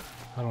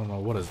 I don't know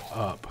what is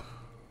up.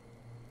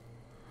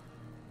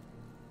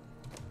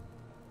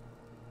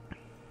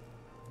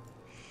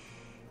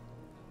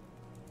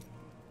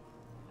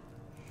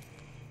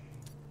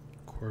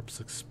 Corpse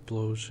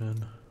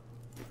explosion.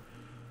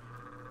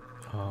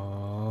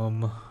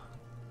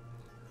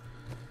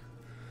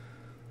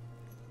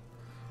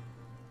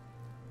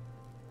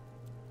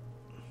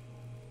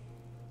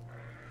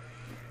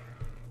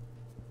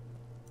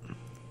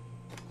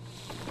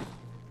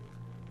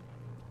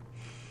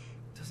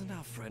 Doesn't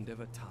our friend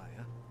ever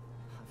tire?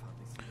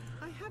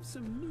 I have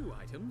some new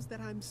items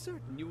that I'm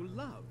certain you'll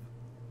love.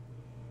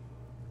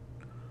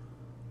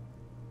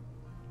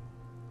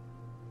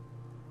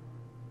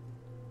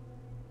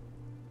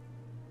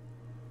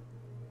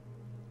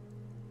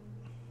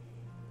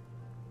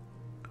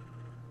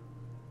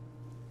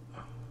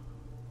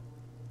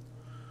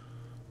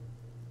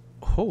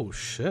 Oh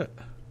shit.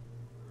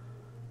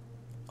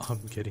 I'm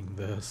getting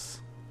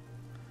this.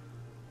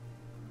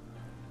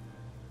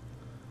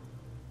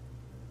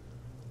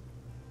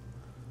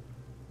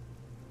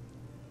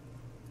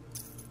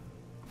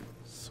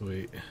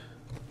 Sweet.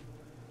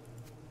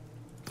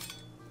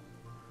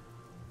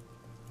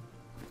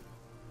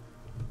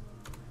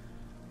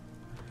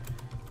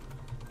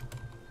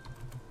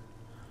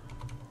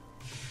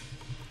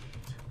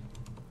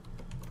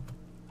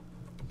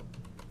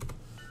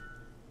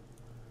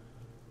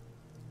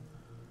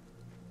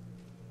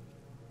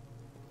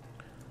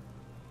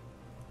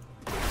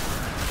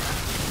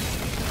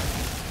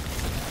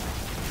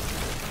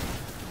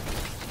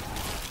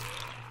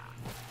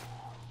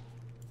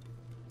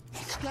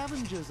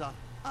 Scavengers are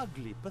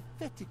ugly,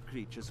 pathetic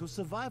creatures who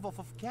survive off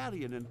of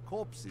carrion and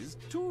corpses,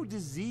 too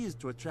diseased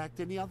to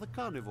attract any other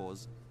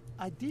carnivores.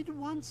 I did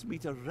once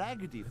meet a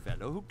raggedy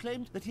fellow who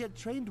claimed that he had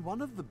trained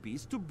one of the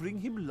beasts to bring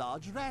him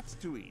large rats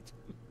to eat.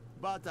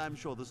 But I'm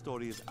sure the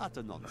story is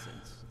utter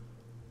nonsense.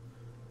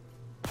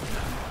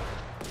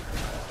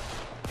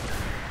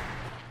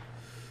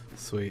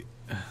 Sweet.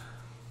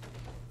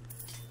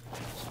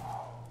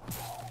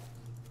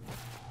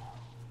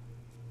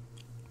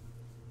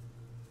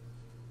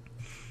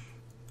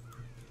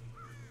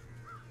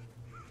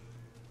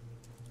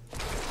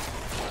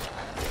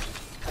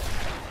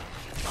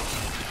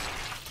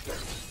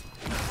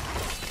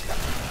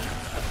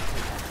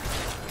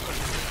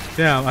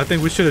 Damn, I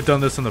think we should have done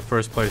this in the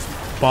first place.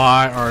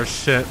 Buy our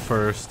shit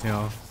first, you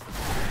know.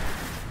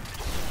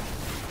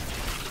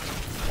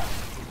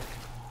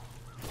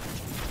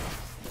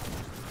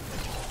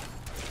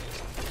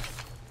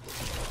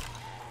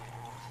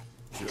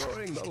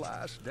 During the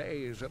last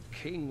days of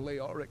King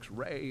Leoric's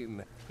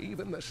reign,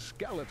 even the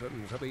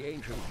skeletons of the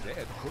ancient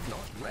dead could not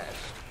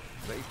rest.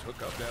 They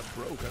took up their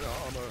broken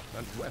armor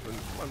and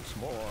weapons once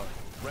more,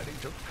 ready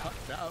to cut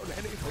down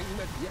anything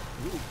that yet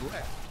grew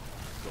breath.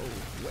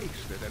 Though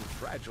wasted and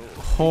fragile,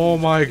 oh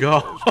my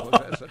god,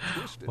 possess a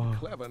twisted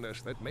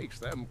cleverness that makes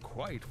them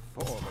quite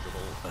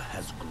formidable.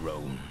 Has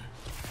grown.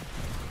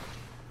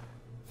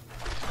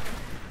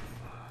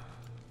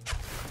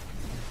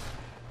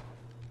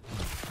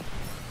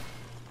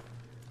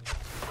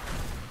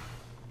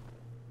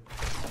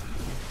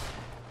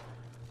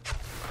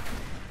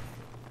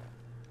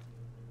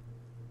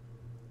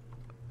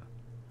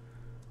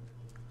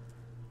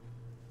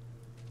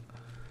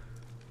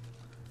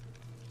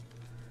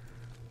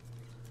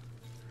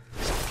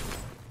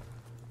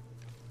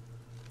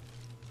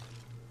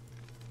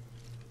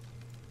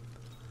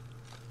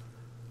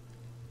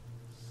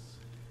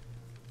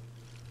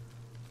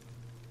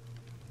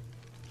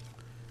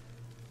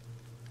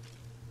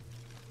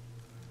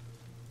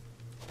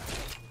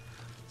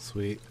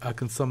 Sweet. I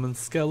can summon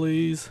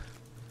skellies.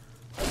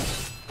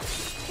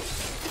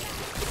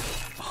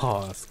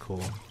 Oh, that's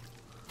cool.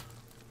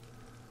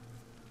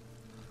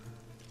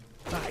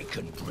 I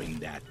can bring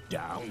that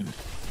down.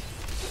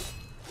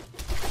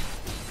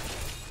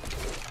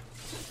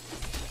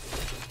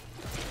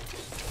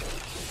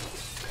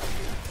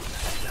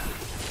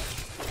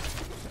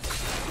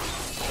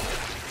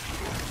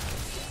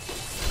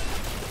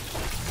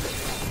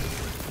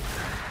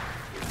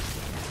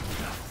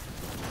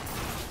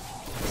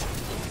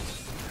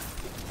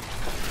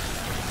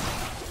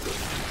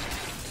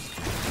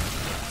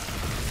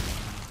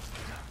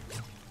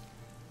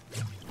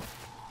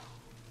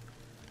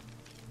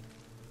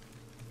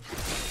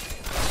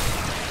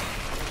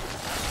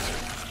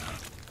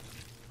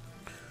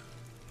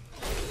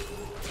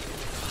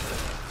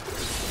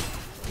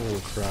 Holy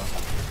crap.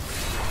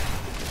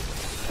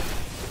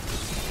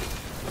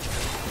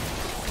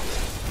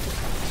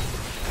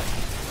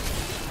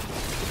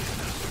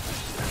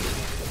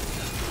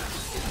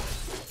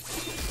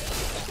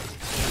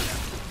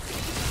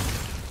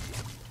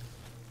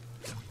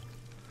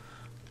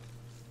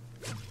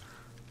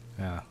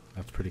 Yeah,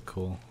 that's pretty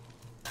cool.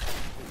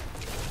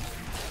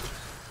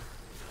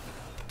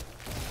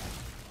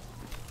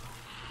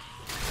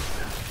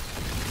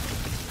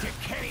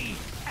 Decay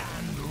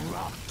and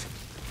rot.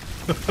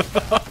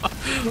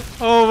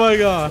 Oh my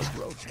god. The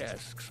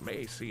grotesques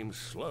may seem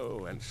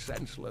slow and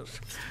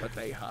senseless, but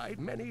they hide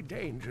many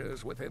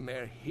dangers within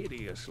their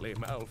hideously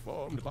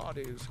malformed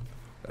bodies.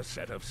 A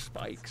set of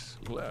spikes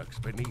lurks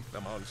beneath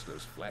the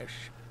monster's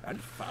flesh, and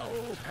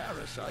foul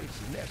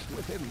parasites nest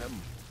within them.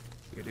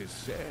 It is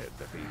said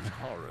that these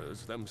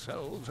horrors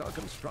themselves are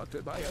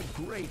constructed by a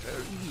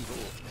greater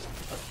evil,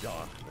 a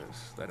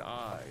darkness that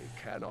I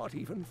cannot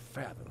even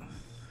fathom.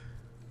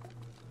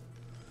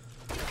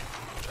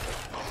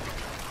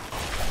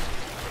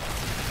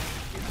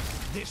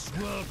 This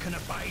world can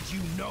abide you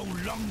no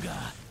longer.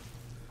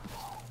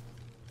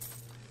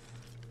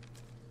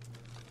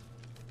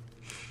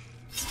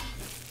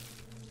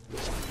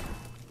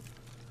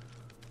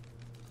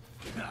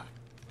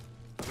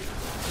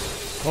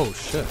 Oh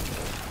shit.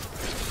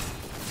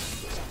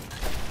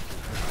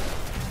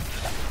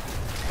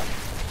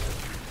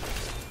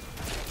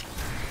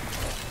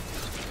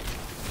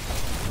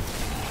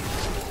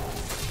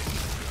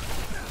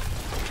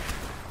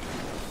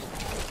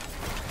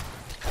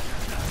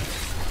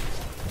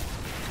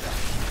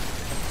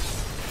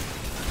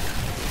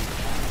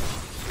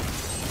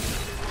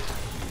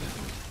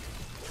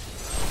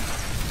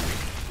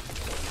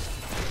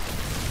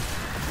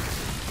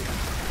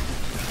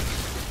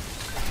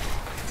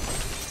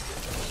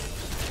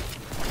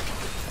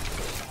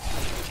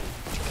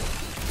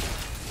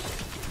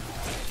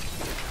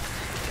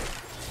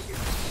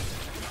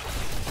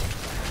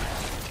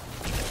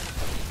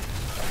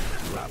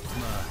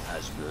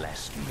 Has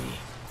blessed me.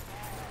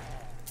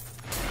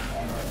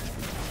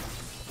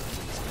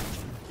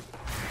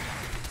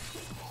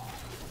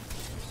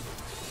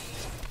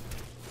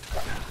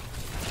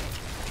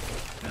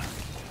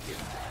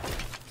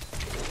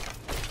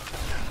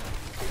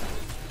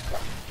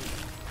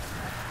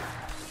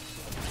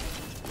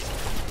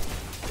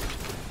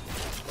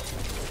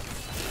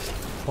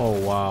 Oh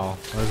wow,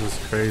 this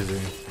is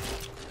crazy.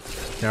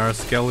 Yeah, our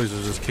skellies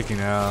are just kicking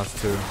ass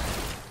too.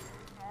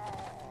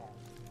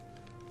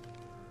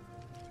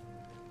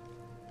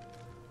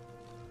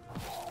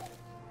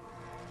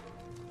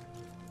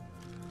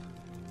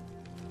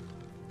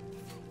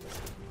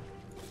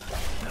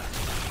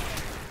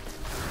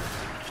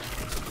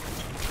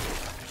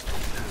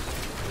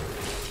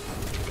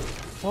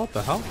 What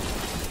the hell?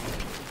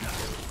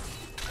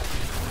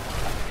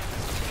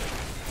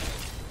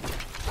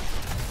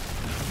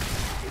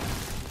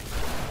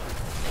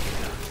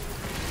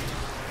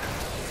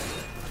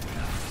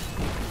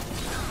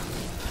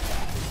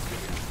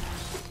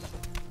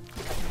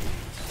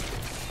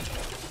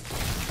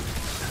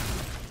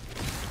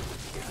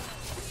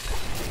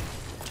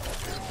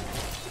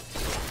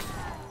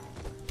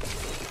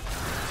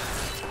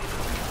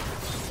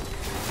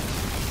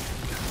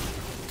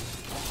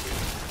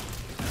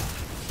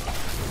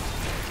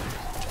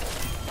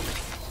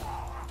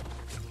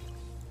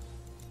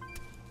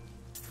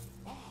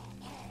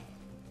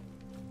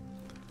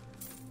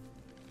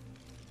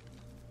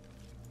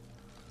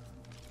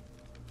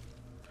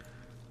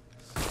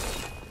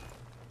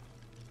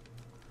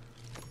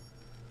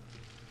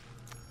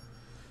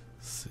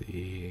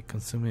 Okay,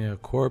 consuming a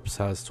corpse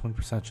has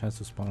 20% chance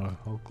to spawn a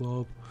whole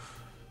globe.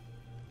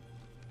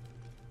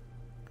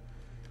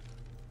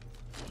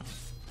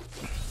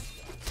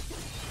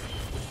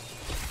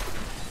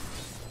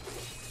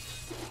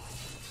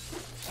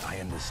 I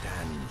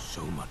understand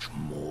so much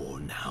more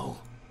now.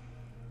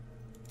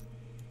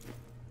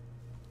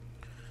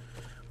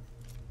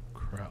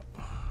 Crap.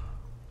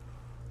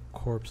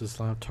 Corpse is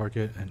slam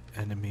target an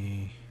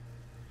enemy.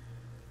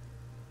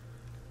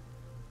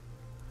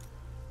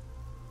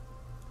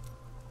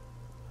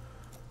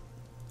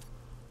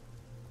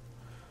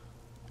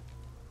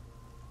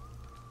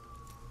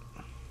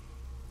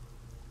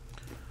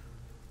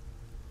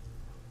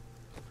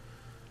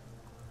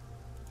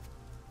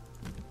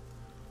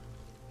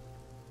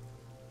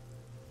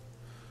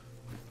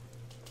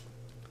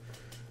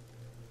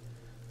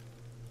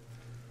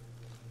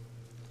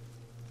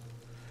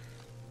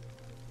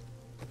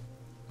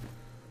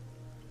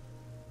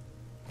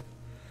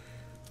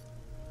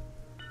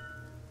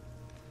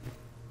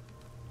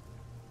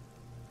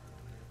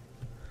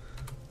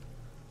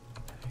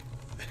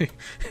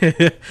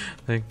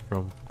 Thing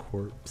from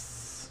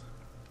corpse.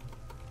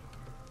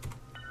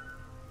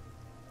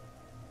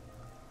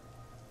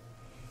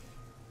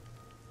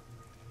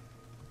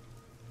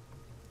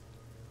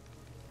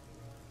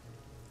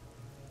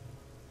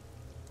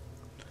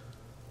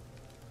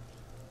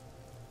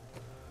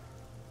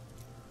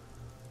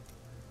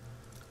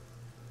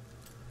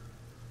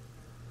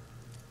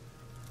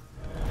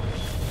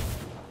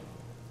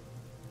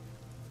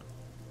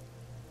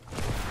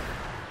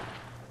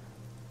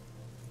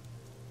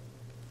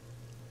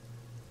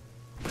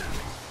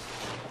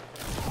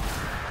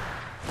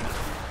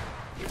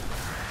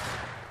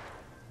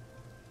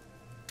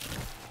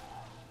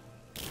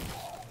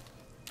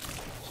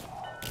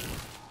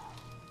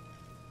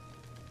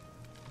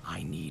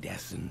 I need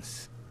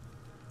essence.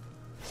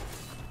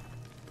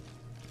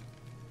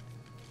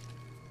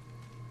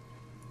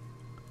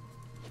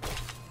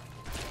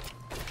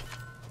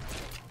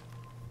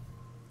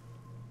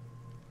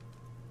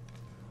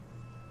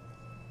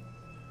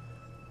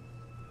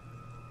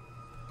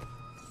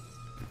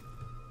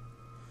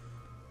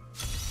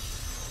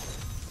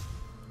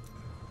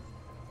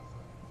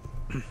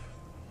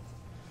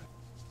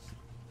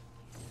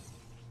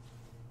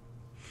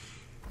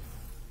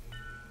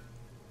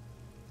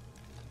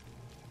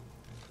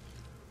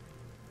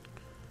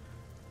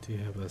 Do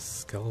you have a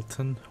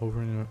skeleton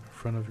hovering in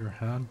front of your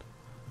hand?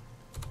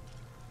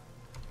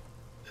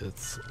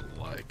 It's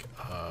like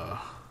a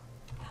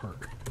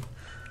heart.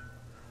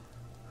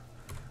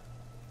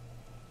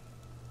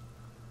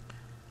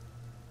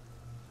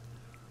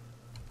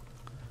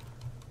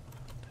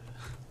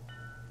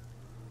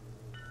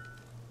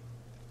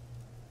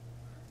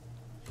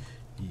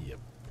 Yep.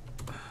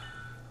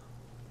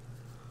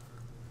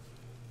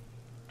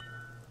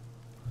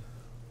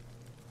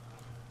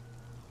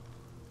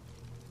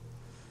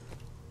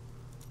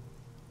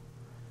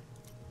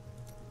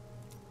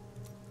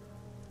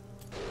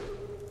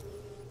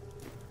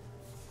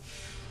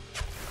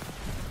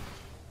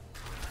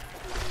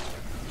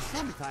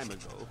 Some time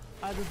ago,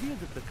 I revealed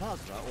that the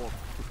Khazra, or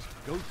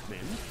goat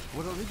men,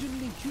 were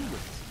originally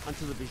humans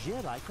until the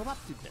Vigerai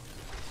corrupted them.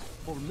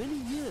 For many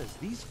years,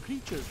 these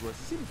creatures were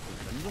simple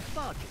and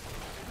lethargic.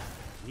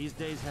 These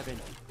days have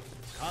ended.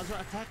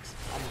 Khazra attacks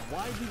are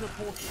widely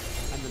reported,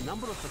 and the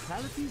number of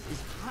fatalities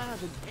is higher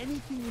than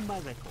anything in my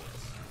records.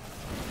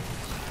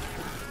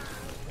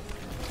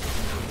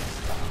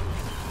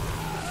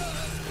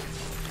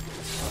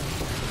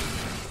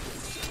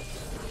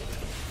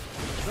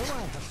 Though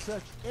I have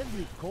searched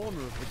every corner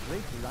of the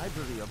great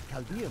library of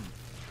Chaldeum,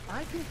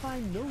 I can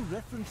find no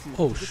references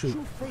to the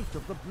true fate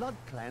of the Blood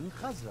Clan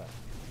Khazra.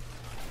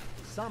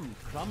 Some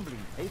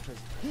crumbling papers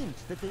hint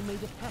that they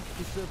made a pact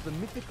to serve the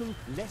mythical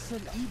lesser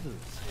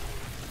evils.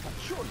 But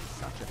surely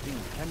such a thing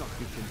cannot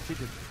be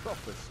considered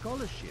proper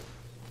scholarship.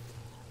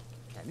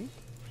 Can it?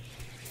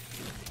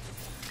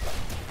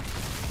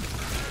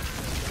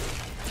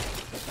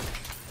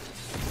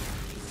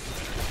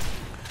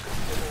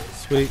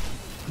 Sweet.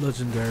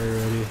 Legendary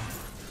ready.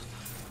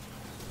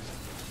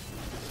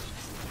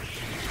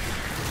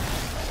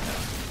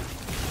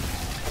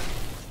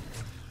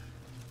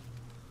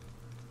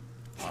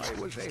 I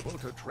was able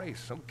to trace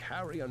some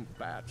carrion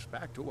bats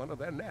back to one of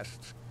their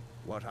nests.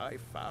 What I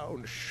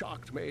found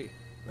shocked me.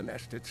 The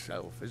nest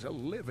itself is a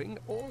living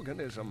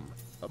organism,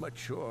 a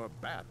mature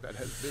bat that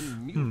has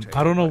been mutated.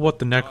 I don't know what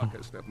the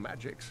darkest of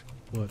magics.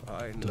 What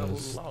I no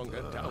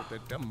longer doubt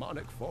that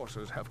demonic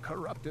forces have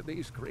corrupted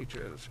these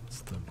creatures.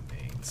 It's the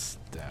main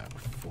stat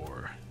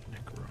for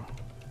Necro.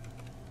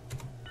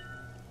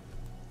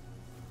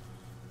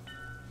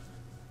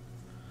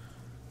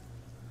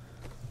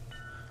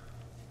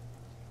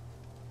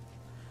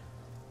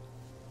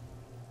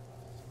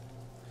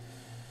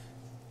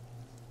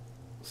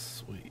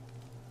 Sweet.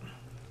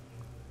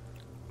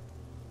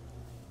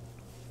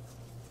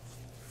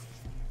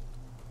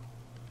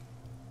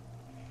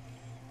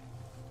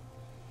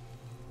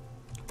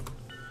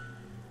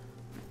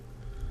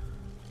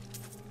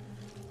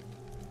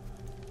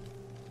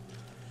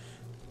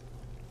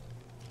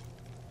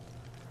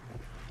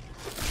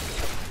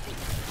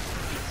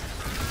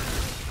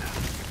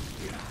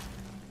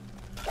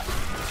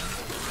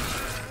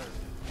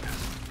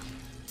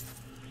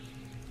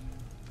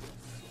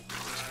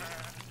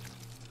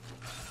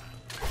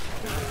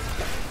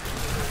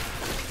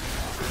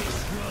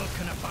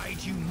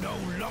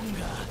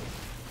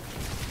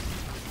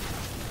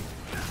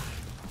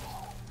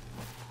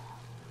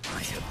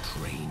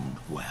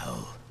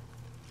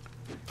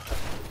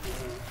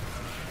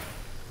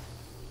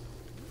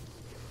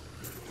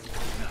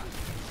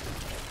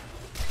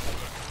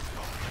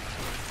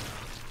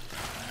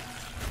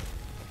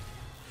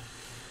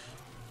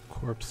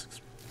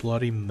 Corpse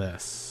bloody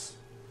mess.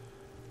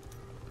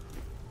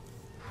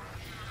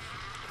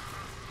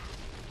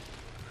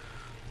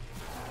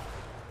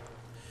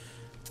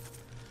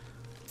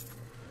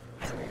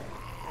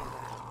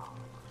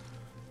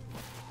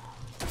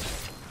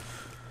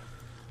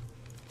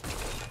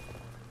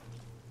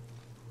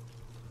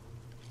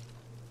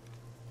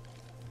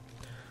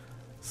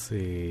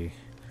 See.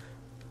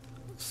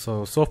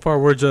 So far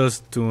we're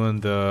just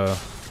doing the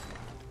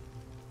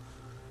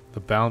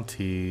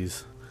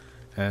bounties,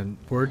 and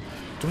we're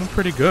doing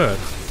pretty good.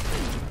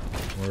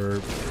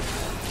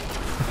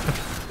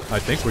 I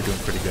think we're doing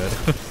pretty good.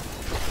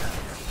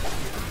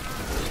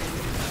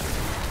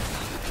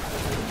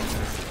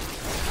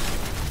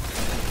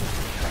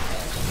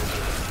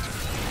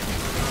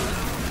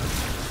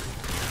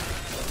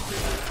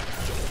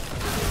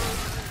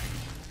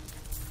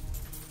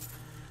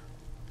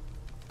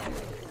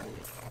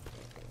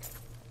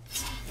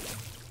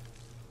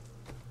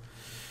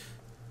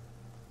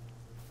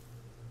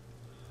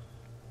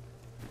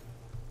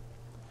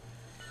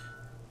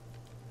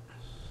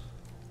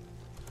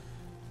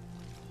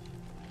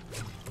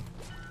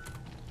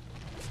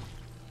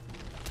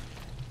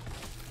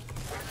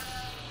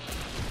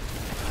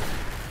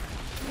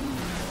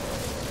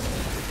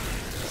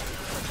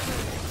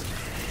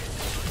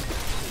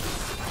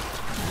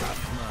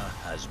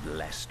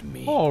 Blessed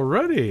me.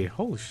 Already?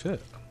 Holy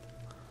shit.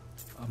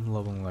 I'm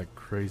leveling like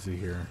crazy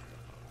here.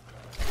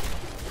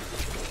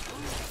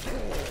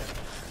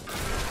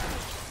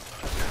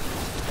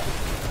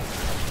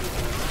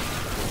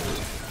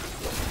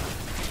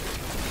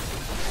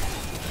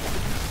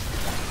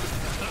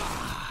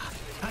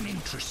 An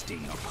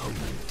interesting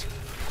opponent.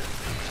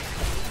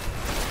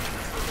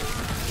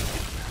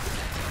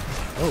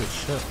 Oh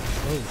shit.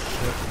 Oh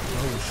shit.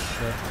 Oh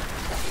shit.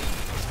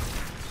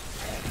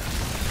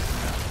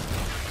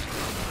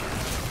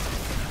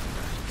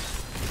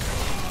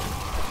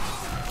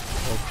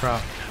 Oh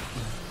crap.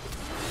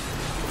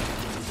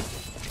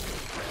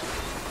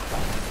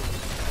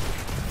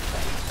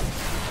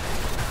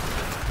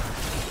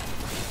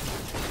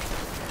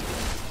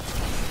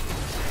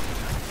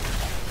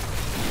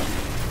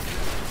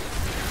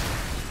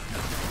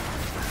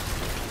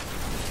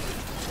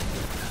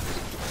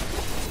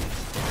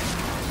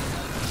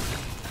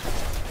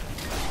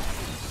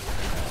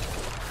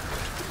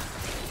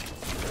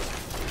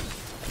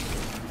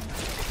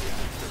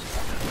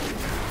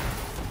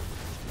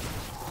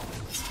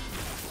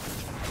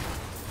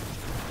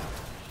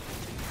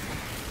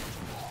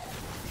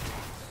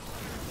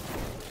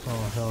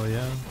 Oh, hell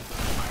yeah.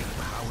 My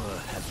power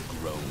has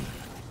grown.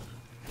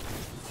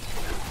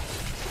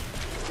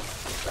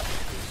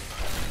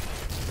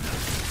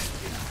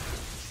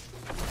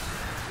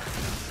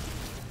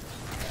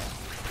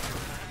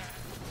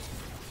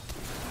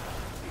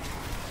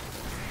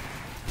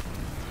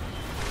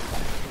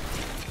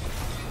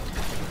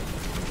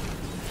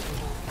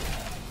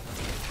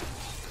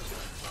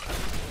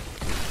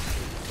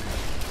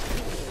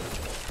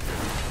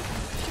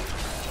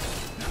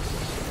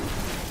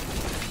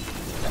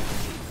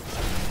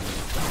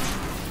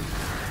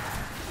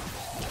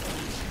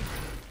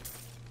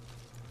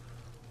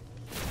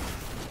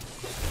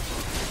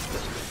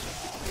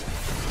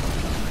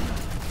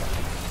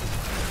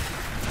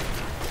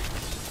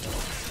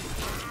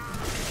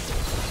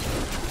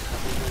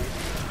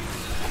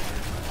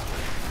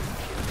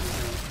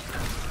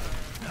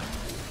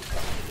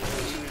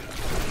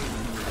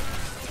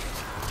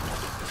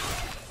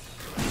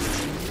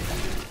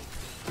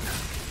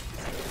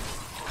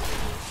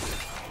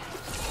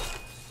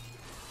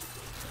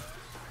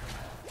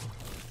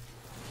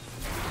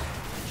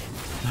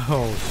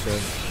 Oh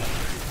shit.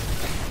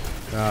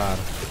 God.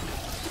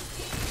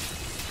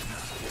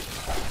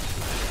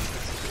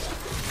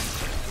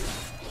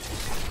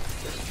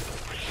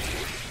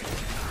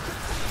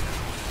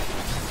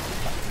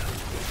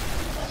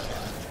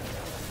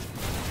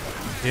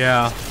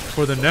 Yeah,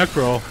 for the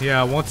Necro,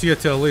 yeah, once you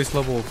get to at least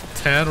level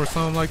 10 or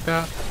something like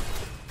that,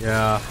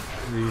 yeah,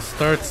 he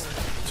starts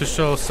to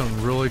show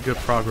some really good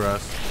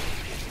progress.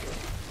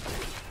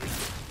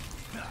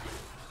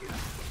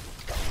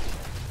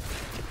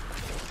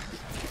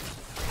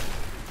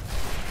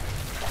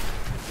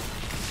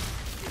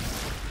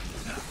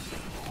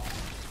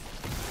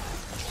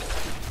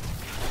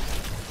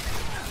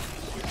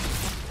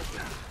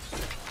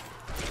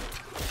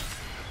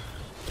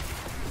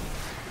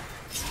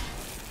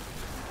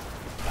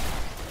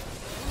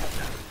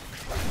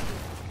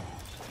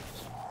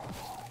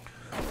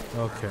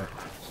 Okay,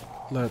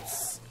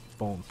 let's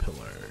bone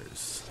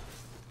pillars.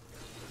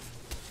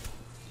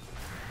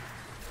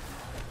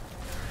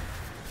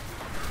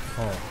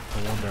 Oh,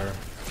 I wonder.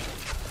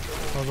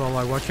 I was all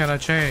like, why can't I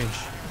change?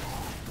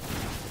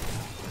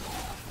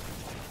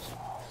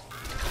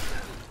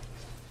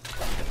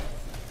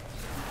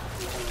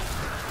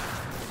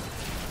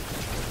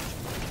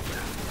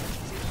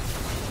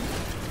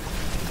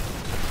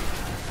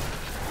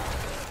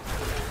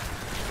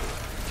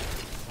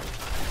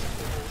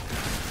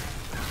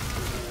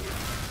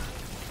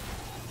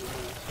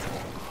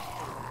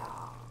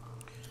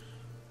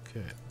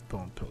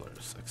 bone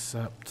pillars.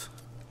 Accept.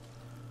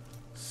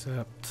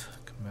 Accept.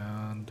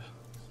 Command.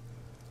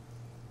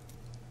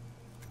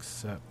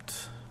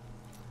 Accept.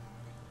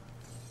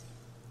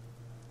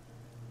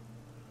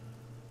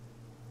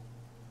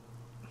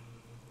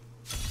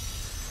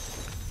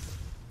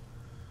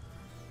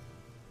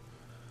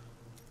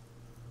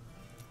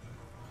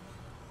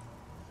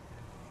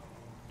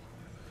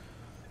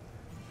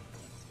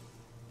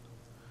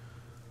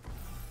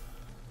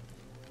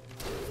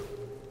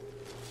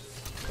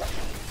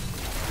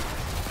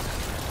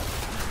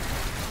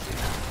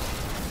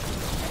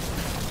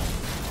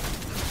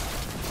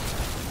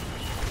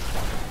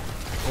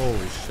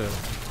 Holy shit.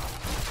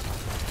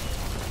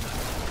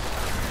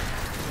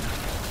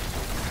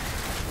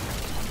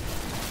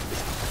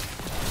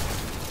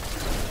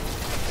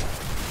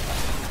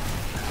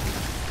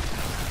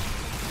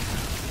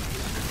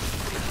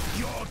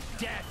 Your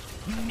death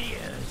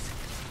nears.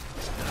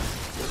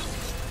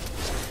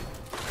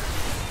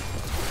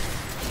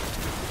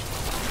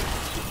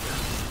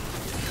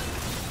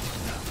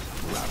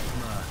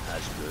 Ragnar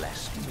has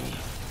blessed me.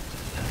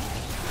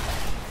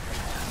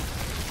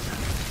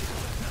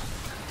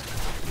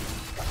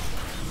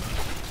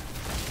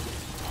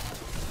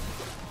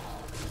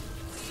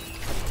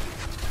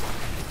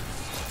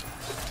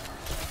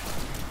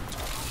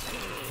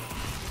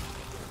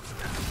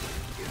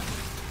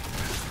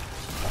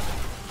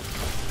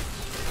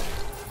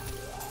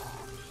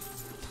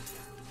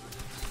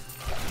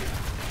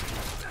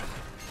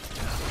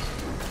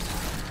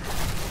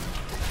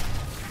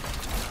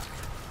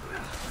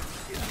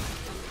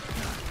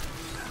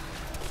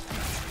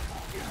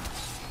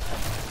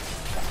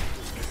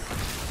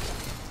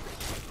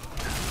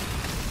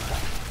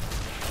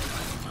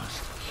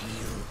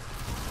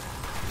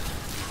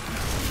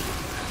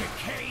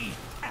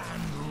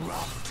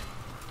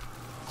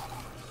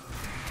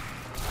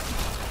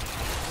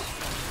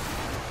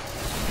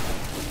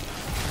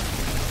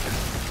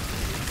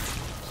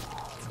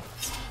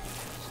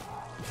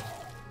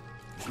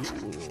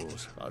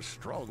 Ghouls are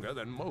stronger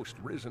than most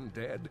risen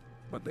dead,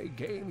 but they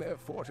gain their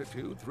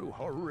fortitude through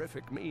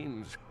horrific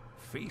means,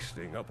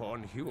 feasting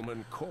upon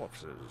human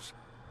corpses.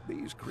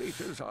 These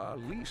creatures are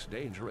least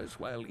dangerous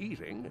while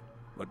eating,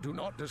 but do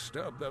not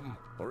disturb them,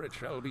 or it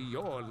shall be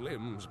your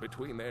limbs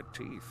between their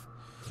teeth.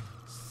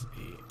 Let's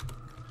see.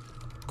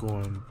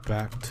 Going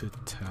back to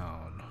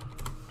town.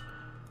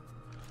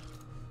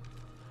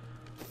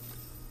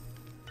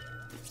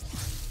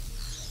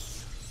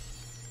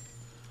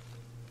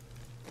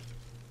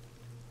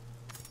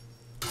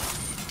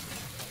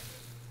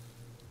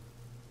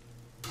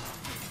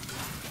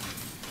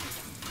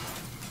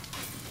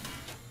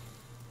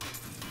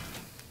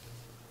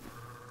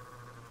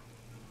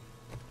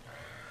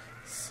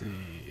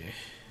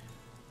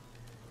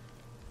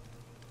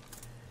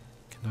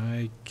 Can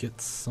I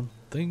get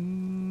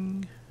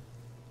something?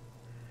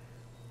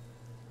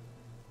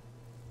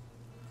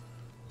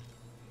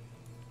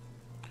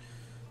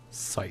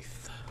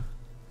 Scythe.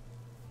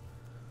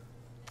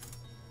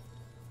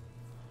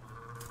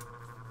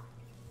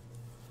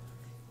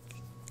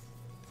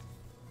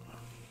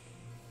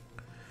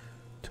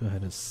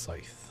 Two-headed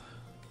scythe.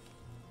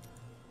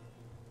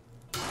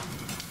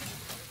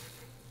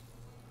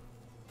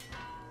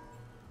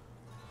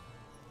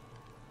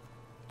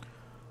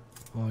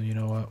 Well, you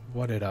know what?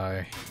 What did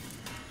I?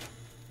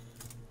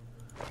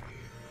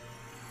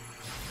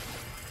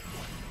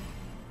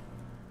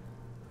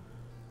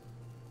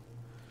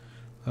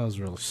 That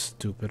was really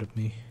stupid of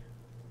me.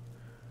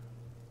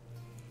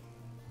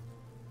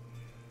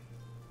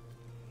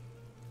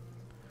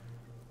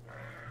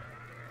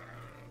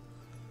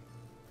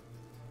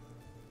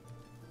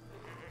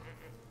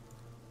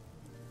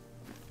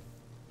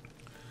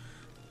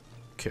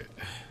 Okay.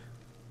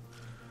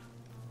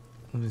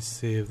 Let me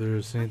see if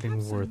there's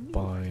anything worth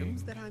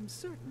buying. That I'm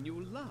certain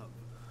you'll love.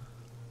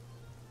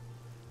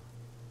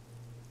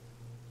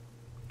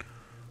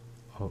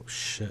 Oh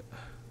shit.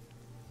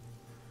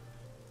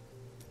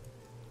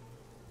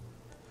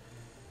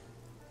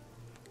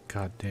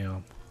 God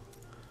damn.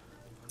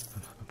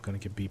 I'm gonna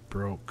get beat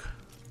broke.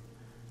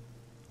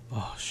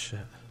 Oh shit.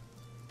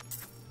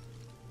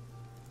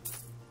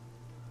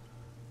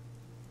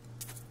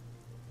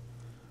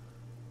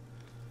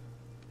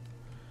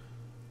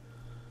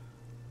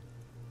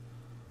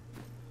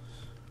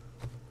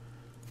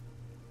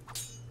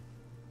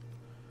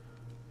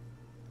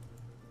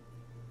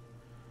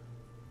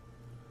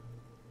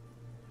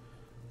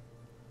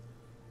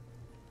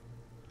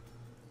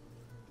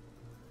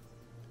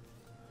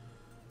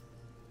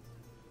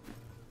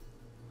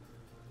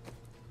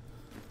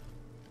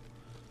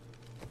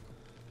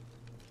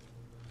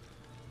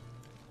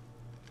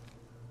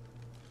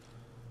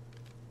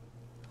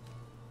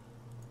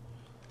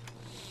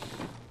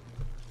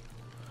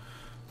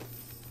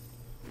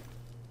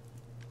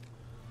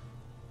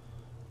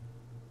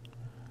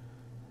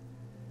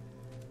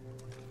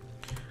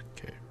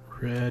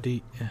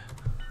 Ready.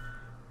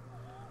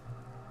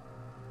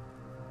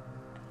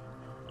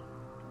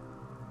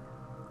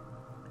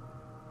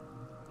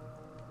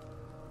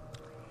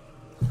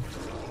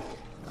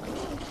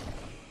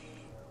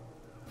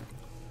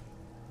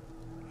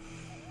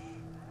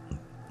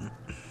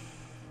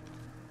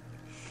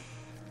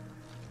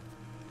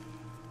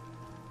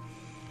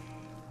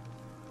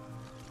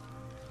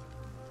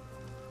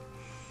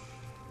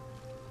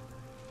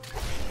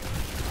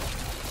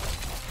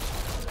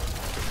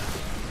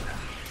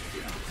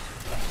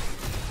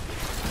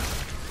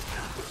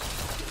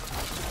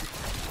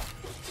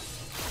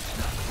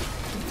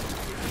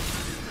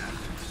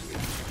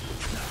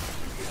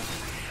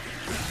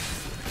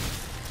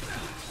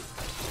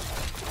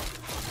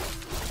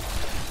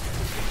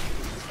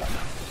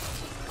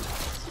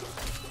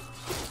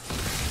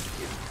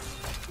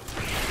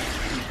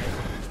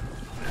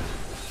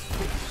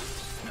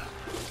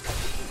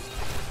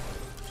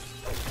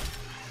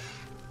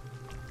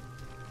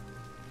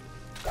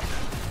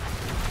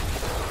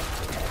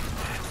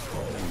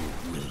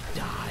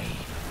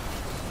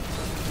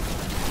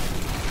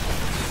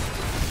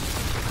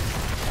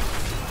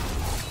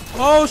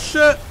 Oh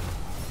shit!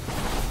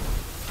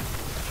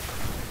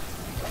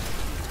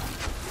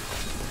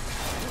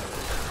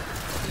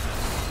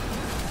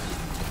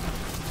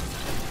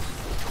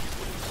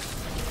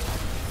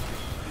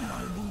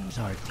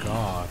 My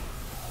god.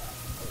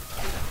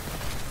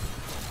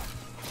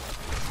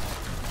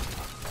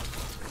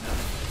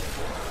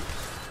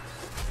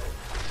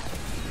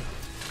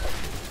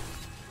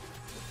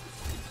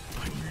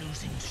 I'm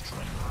losing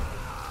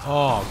strength.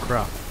 Oh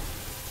crap.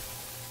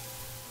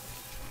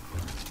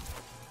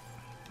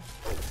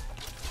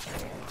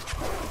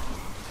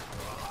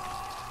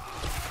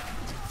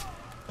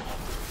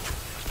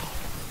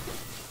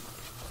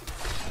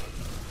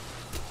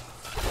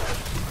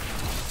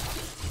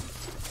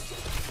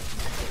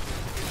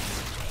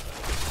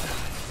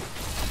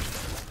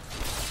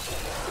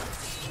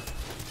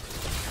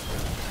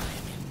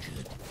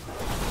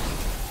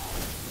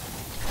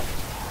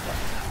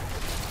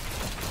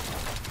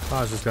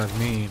 Oh, this guy's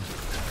mean.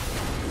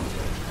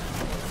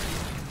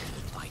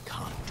 I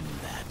can't do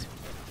that.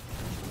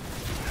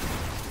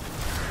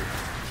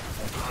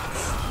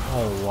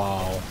 Oh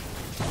wow.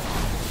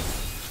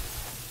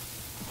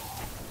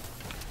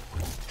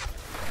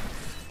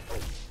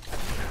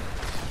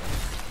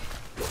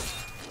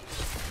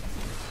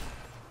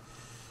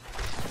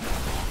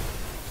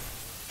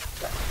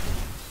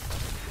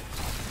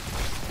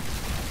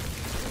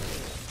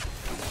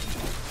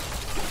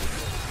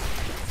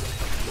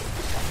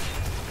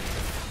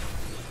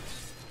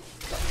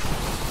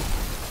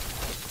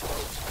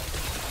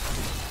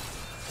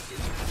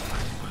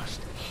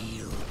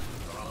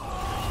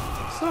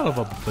 Son of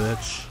a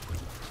bitch.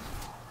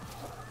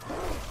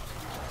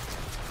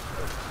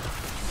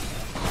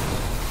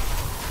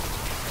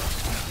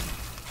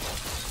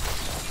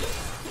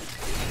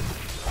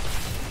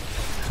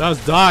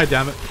 Just die,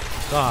 damn it.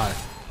 Die.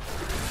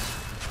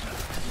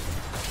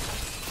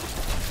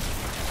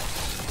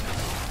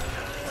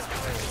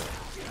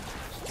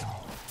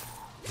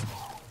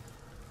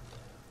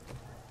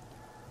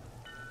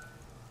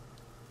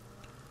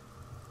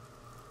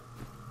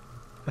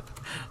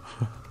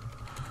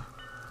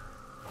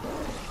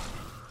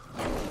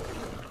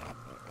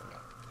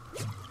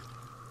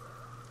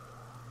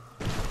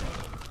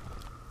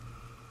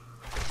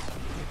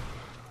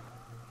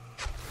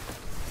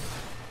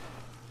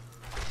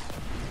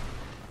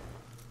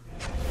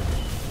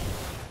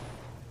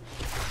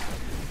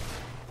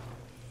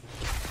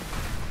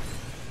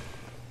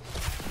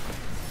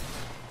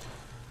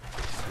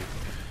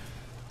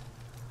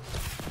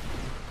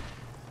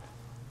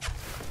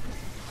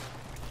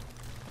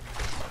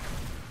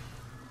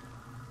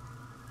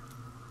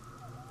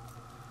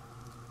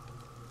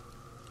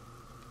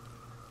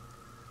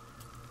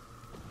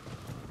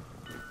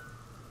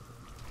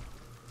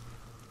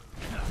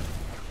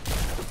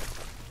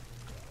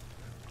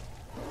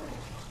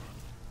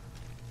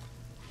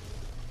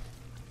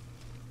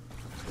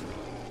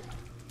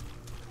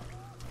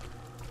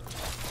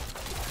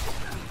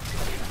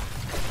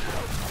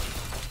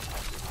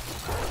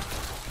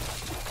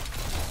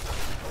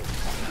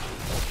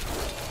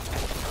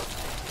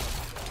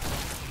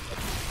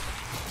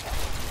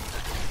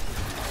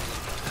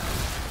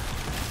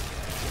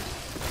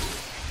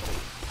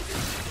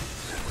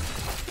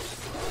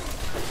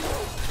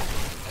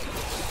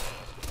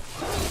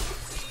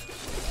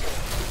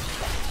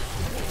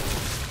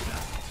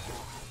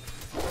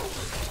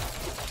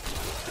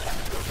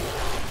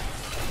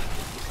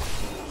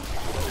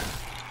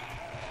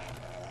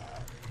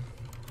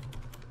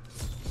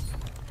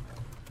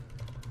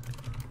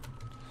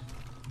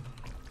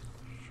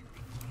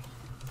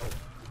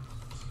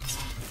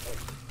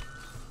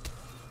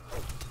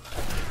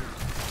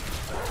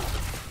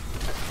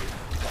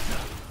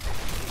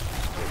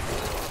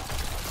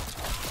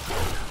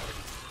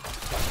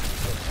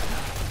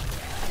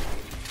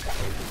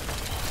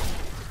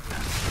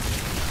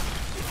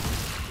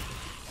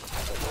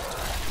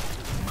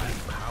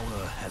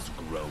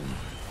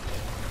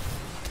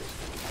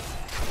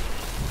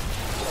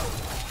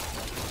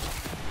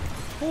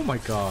 Oh my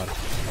god.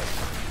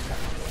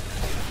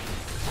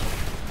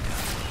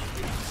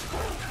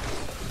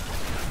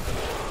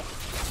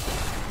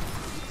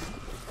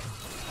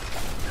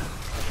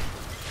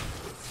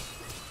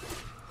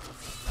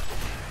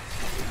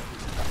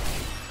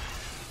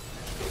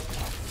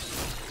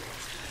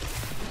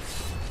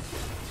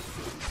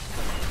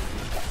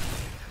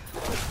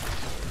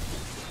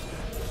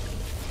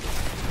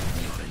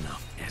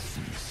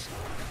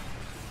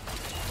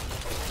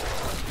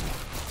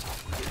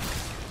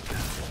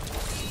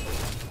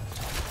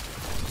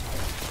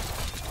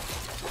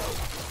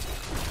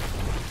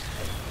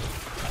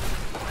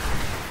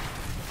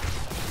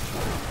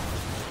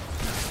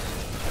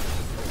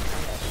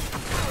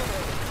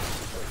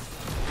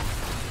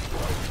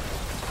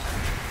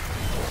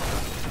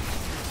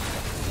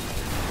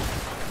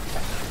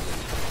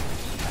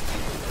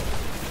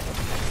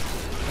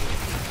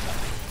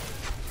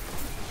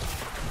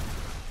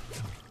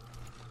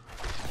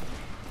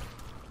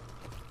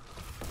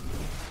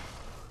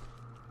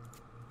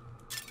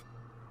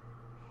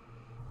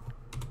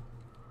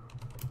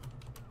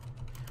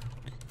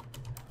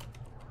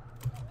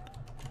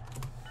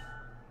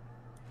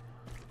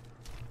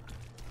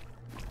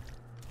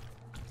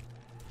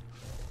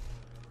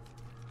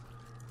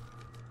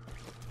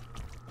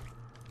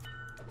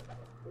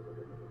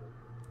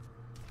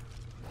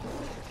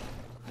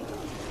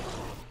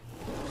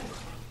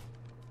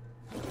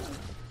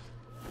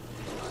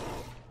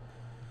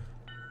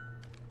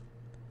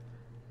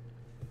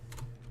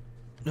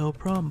 No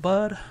problem,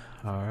 bud.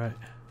 Alright.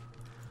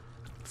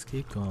 Let's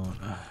keep going.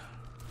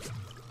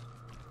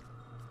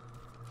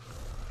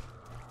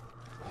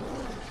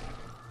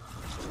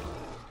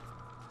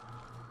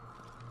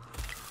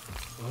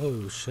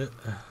 Oh shit.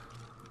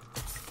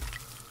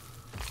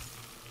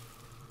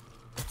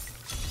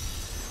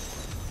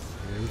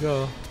 Here we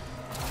go.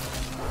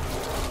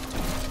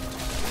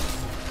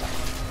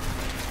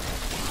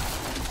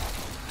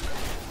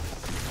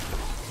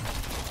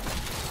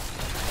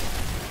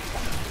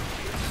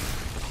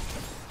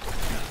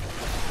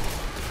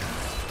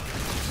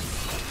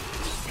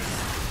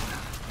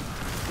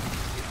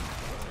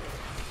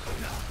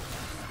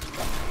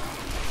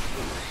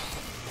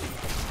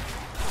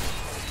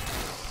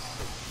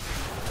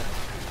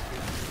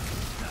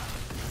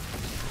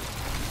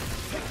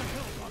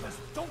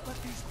 Don't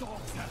let these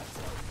dogs have it.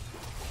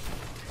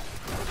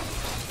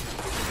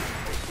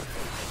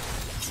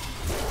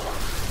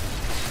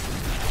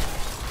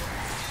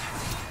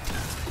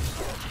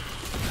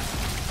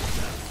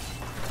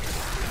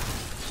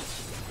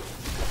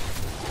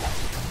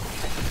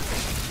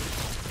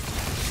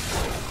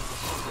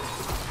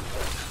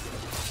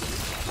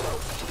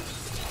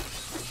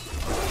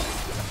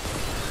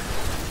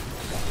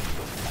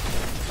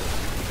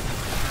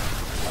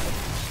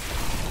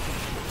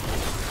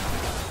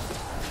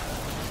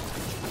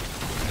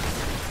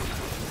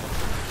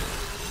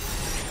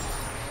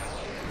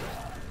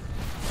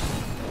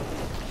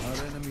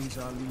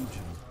 Our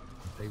legion.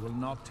 They will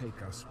not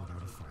take us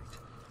without a fight.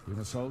 We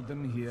must hold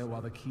them here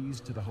while the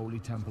keys to the Holy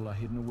Temple are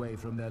hidden away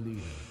from their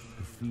leader,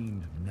 the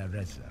fiend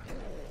Nereza.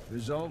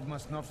 Resolve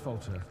must not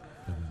falter,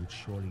 or we would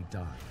surely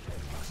die for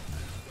the last man.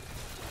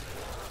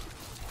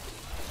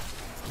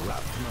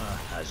 Rapma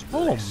has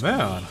Oh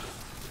man.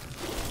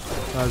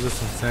 That was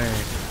just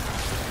insane.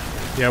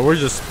 Yeah, we're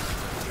just,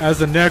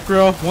 as a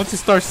Necro, once you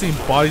start seeing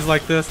bodies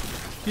like this,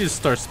 you just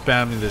start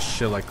spamming this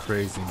shit like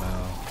crazy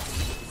now.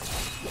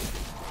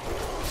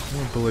 I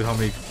don't believe how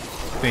many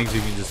things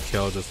you can just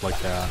kill just like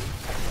that.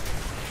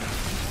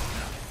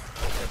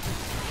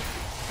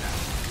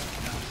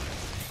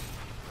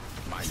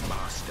 My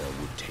master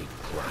would take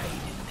pride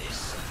in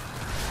this.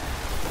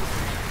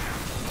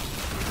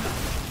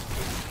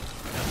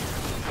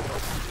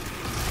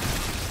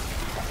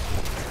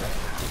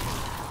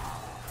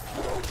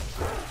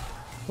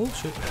 Oh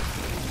shit.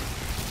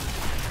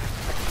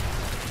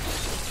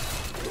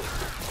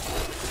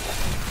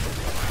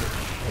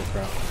 Oh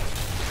crap.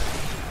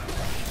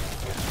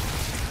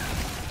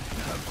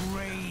 The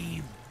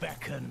grave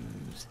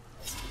beckons.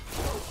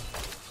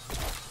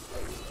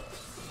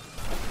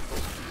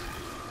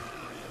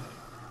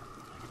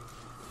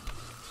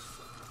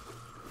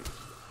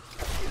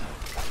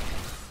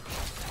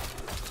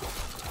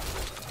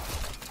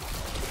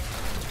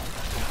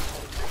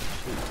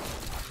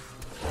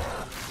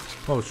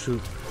 Oh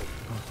shoot.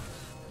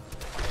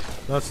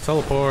 Let's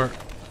teleport.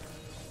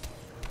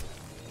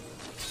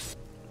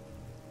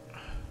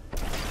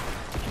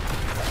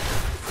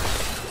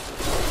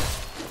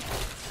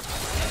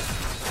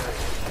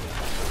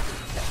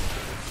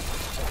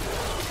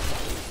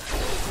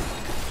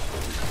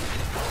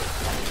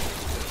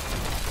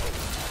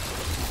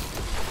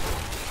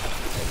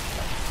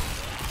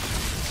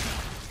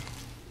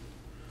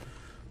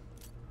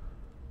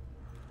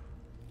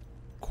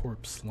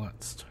 Corpse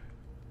lensed.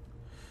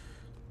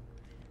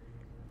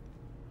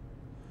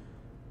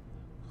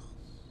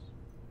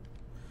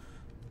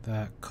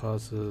 That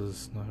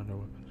causes 900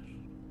 weapon.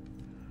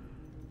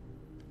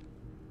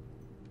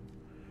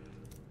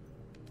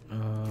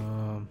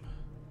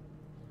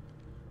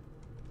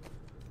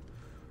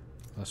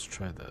 Let's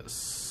try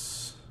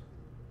this.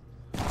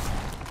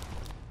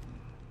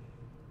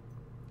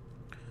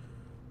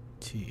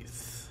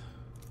 Teeth.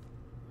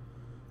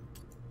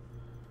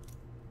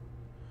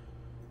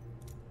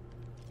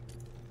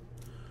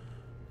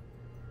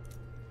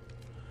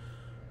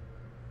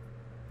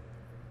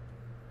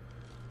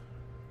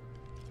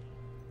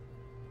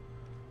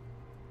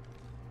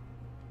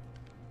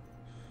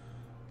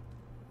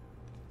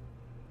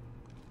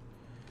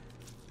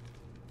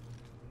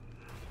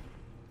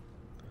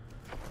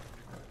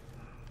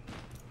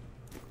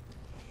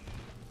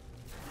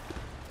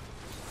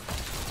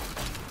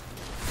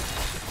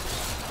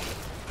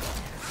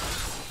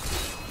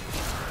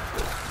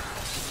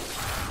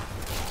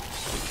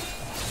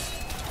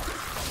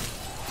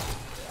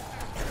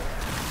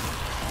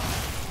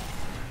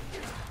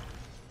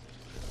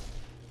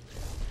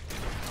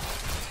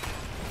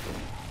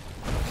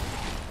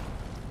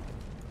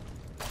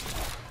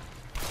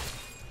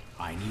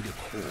 I need a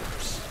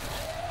corpse.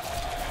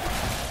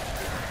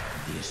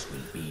 This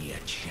will be a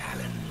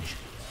challenge.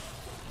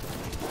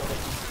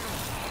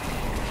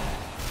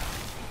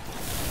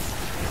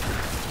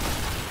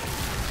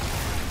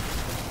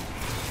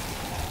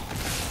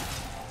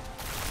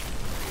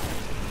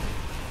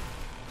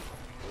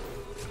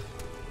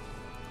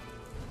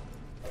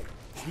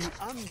 The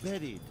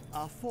unburied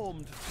are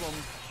formed from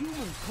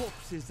human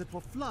corpses that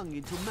were flung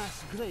into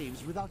mass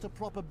graves without a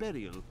proper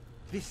burial.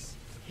 This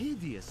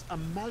hideous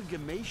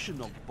amalgamation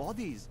of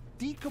bodies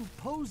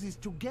decomposes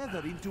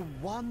together into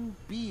one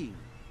being,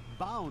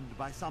 bound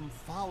by some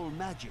foul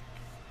magic.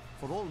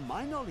 For all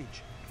my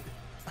knowledge,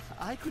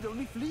 I could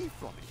only flee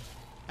from it.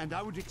 And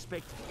I would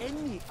expect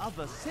any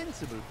other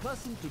sensible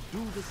person to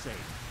do the same.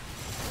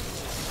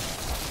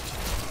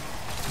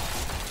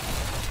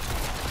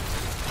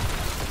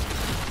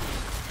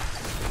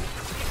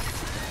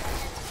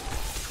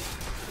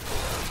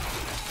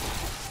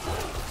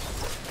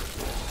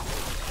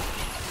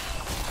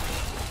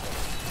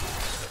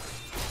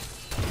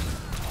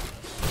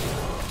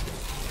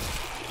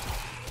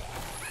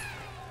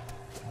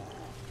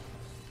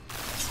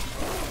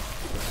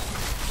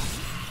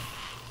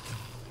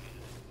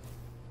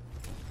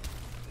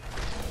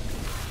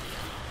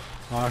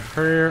 I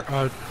hear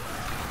a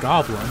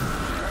goblin.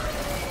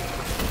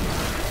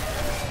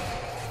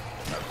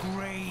 The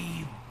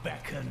grave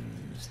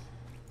beckons.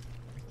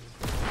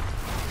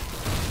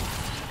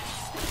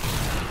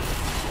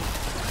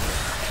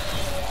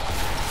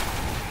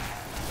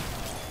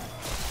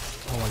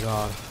 Oh my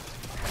god.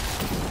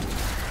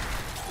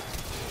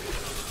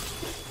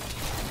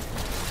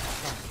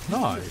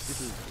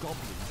 Nice. Little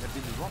goblins have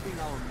been robbing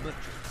our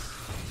merchants.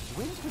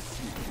 When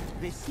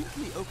pursued, they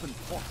simply open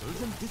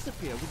portals and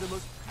disappear with the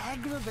most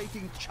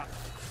aggravating chuck.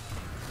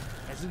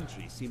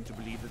 Peasantry seem to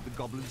believe that the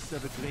goblins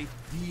serve a great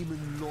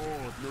demon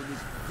lord known as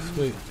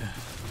Sweet.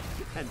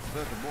 And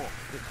furthermore,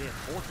 that their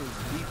portals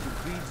lead to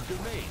Greed's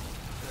domain.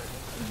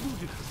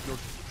 Ludicrous, not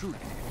true.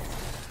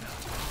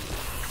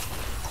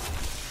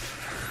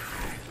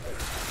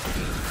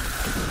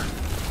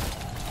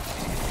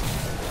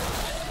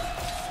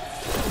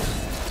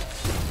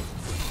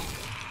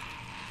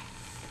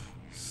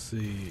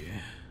 See,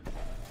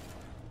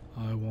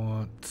 I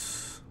want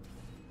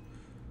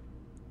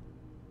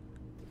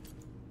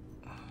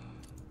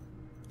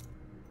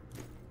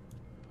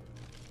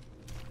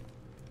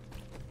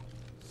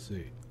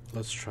see,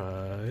 let's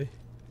try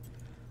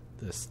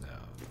this now.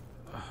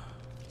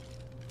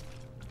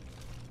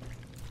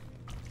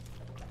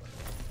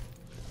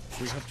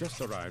 We have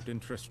just arrived in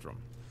Tristram,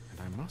 and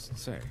I must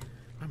say,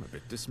 I'm a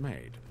bit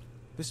dismayed.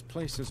 This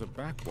place is a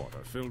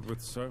backwater filled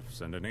with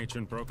serfs and an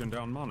ancient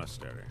broken-down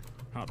monastery.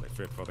 Hardly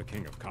fit for the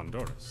King of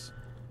Condorus.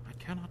 I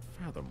cannot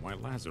fathom why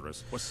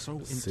Lazarus was so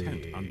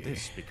intent on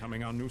this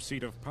becoming our new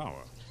seat of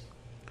power.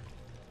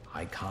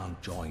 I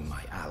can't join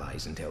my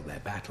allies until their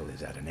battle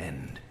is at an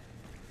end.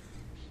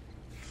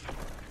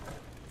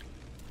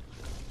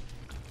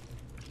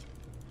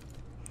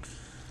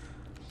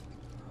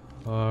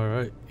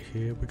 Alright,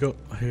 here we go,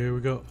 here we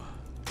go.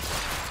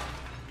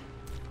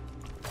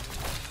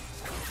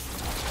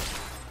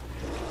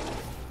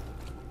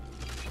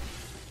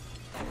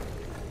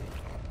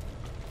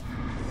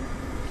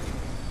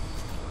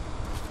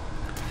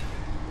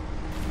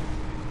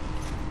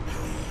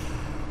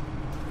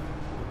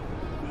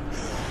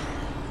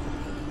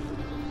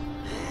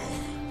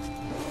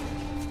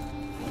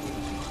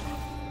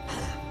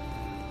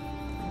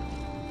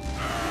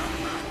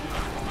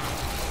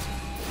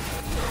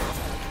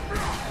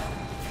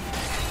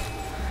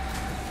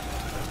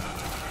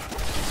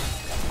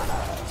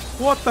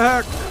 What the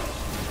heck?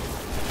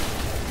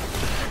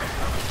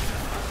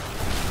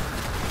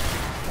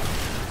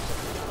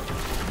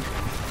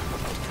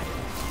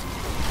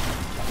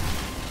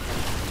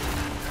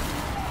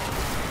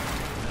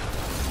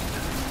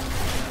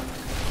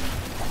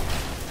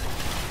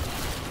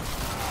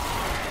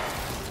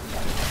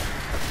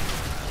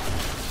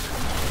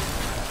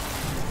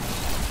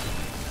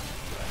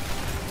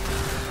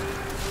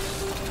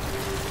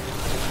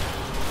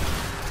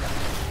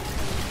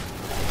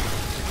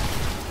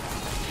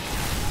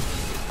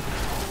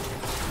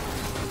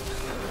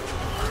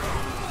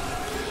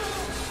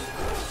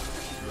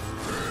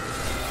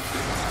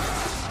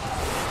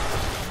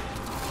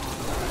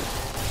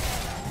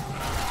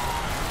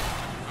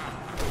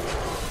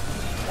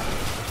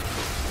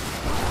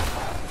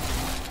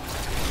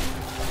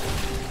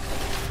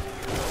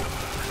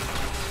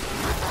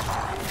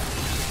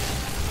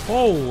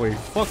 Holy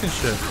fucking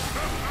shit.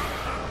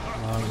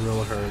 That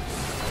really hurts.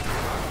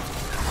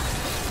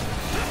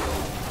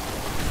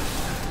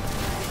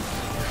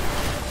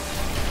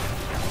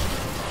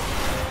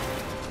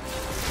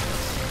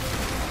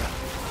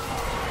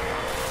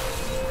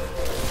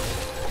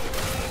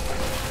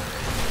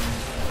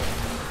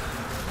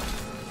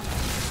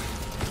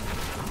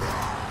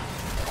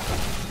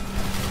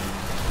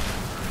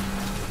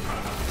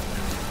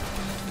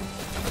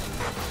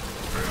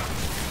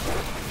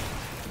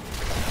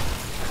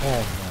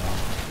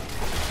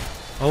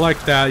 I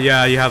like that.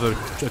 Yeah, you have a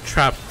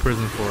trapped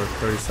prison for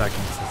 30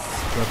 seconds.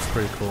 That's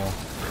pretty cool.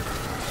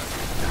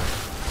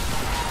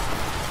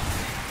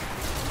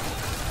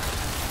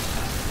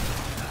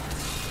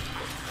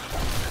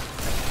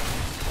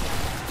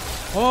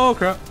 Oh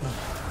crap.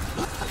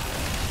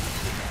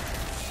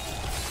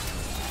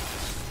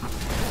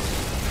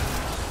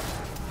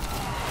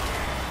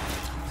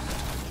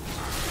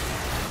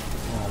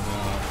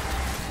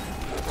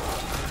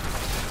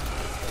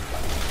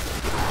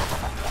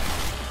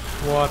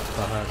 What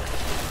the heck?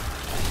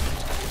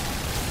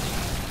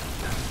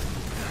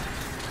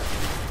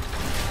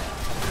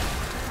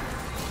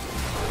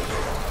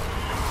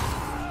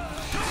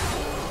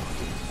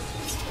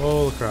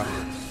 Holy crap.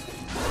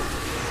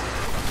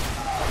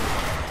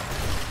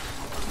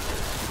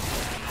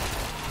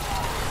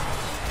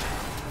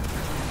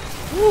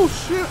 Oh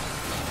shit!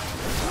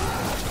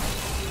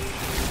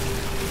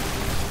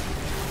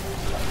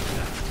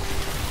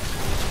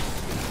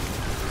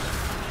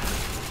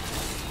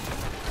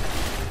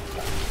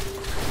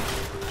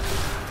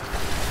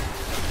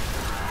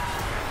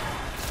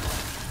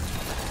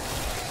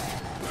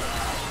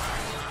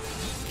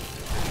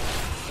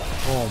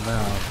 Oh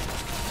man.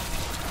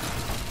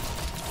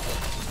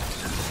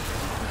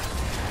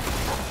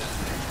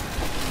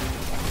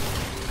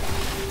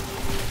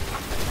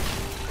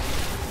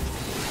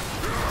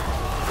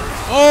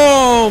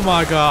 Oh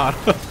my god.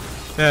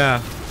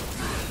 Yeah.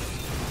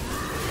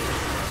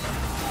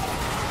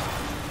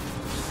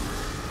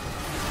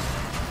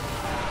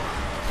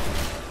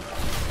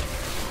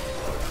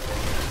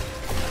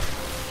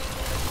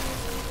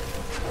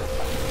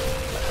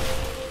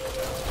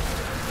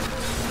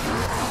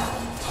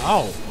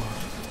 Ow.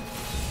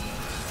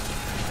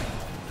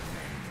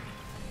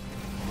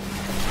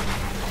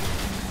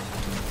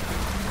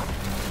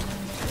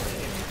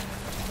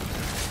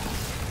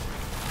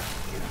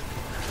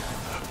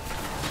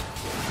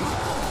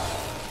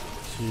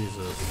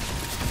 Jesus.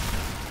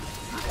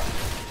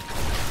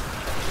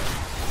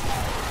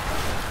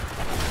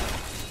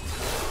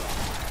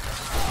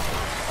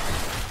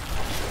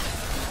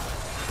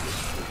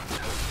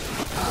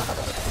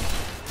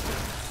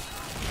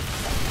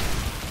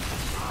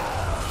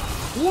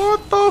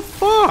 What the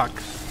fuck?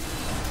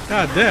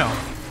 God damn.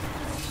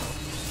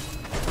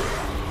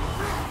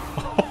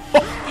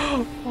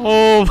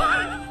 Oh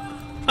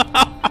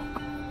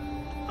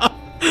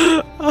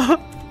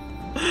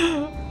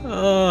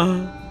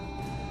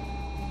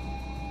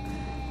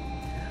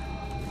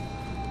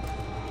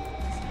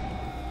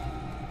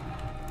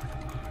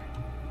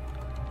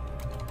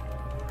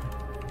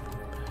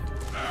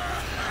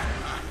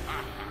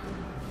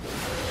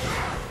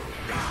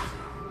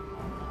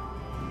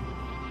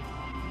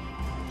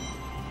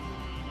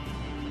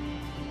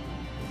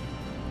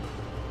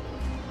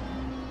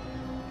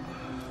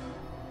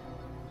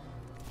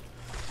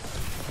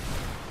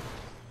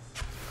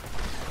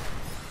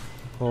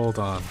Hold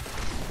on.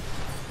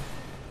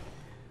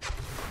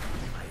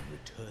 I'm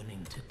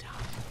returning to town.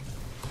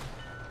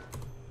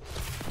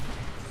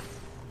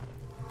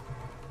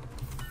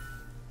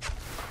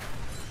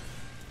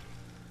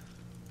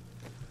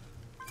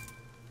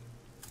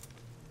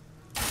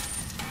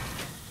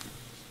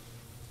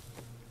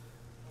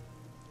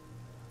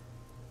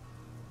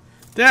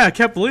 Yeah, I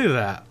can't believe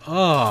that.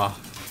 Oh.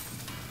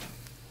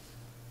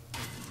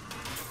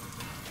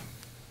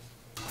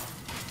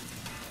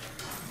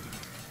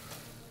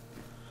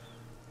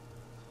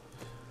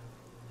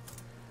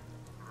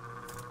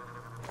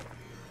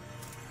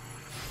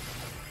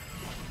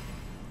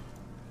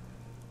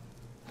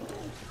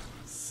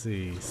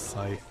 See,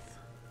 scythe.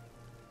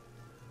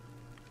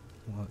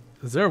 What?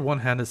 Is there a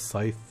one-handed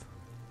scythe?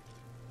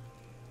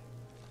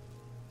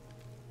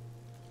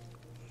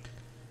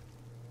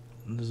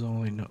 There's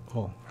only no.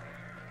 Oh,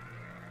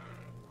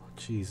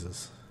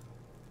 Jesus.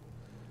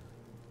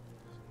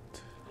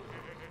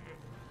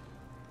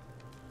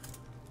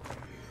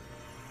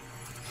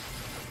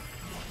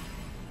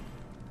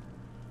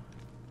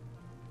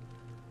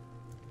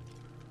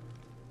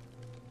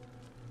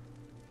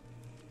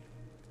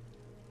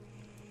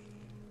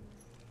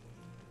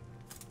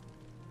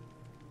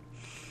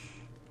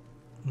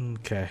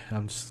 Okay,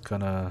 I'm just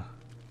gonna.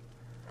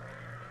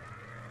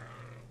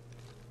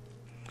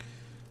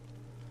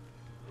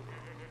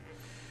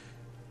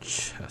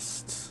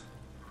 Chest.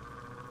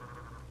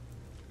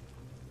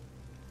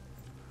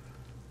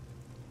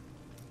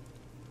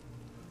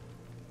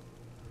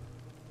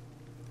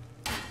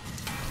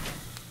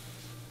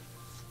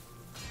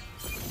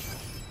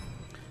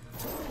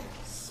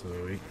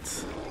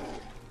 Sweet.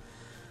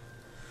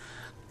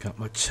 Got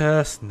my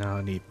chest, now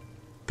I need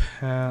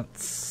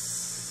pants.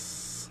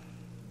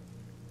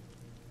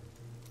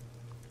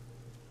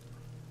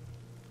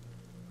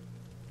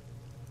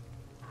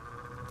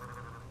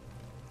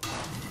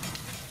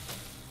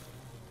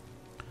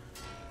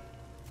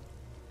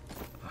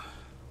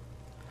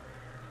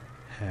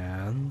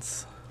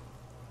 Hands.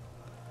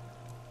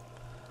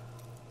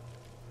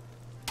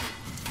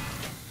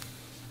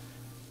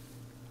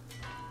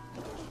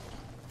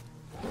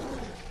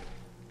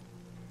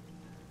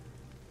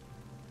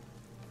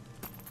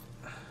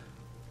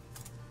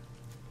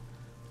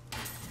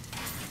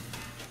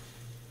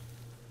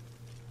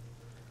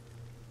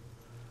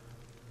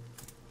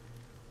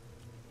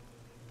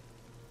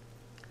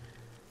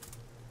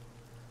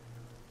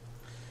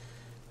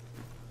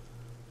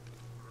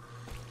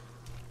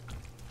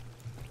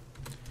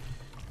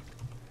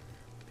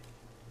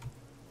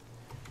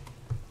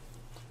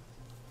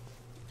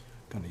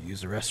 Gonna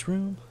use the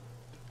restroom.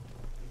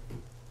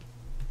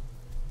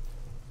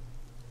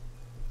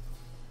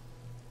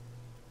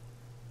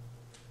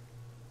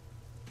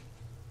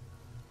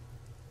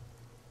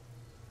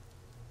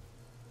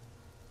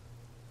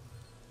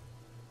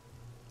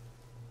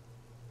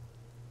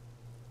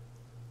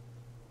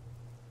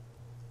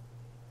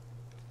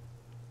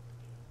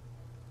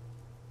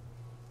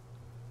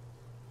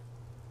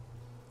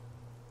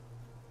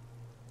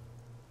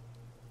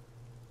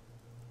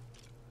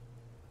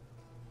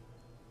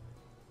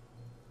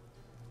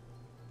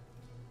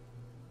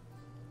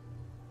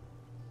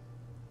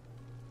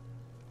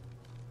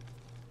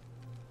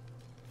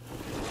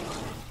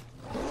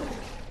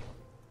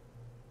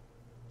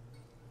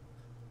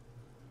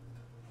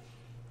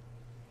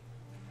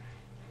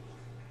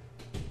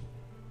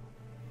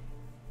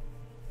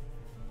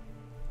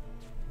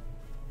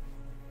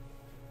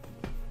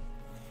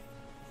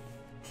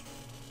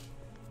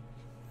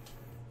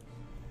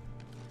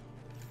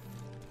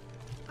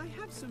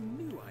 have some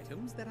new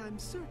items that I'm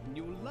certain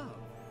you'll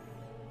love.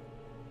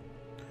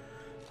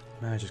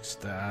 Magic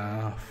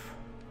staff.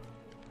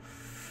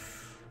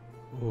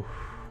 Oof.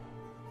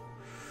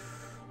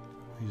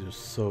 These are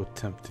so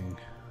tempting.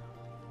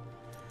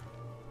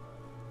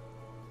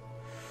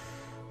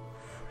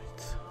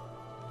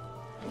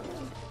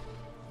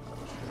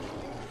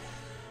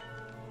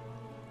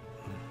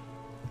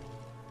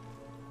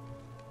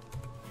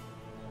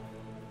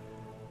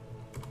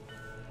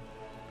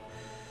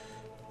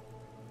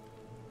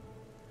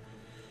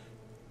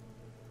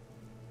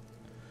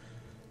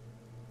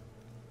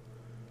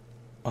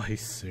 Oh,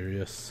 he's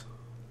serious.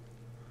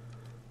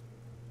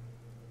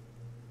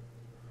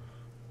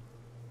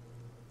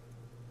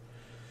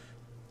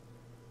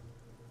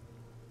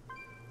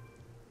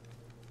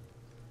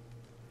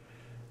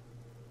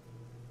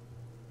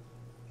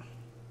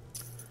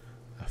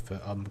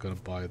 I'm gonna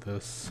buy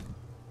this.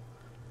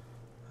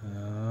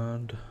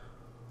 And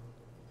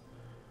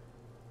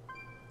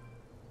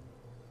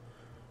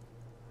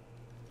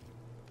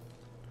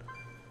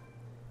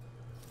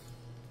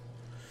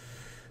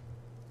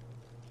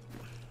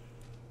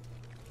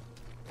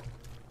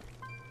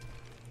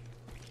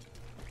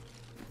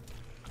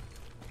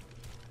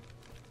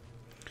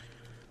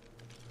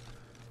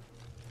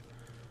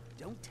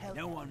Don't tell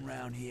no one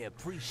round here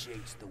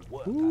appreciates the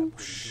work Ooh, I put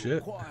into shit.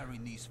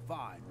 acquiring these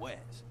fine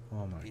wares.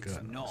 Oh my It's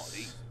goodness. not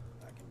easy,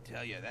 I can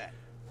tell you that.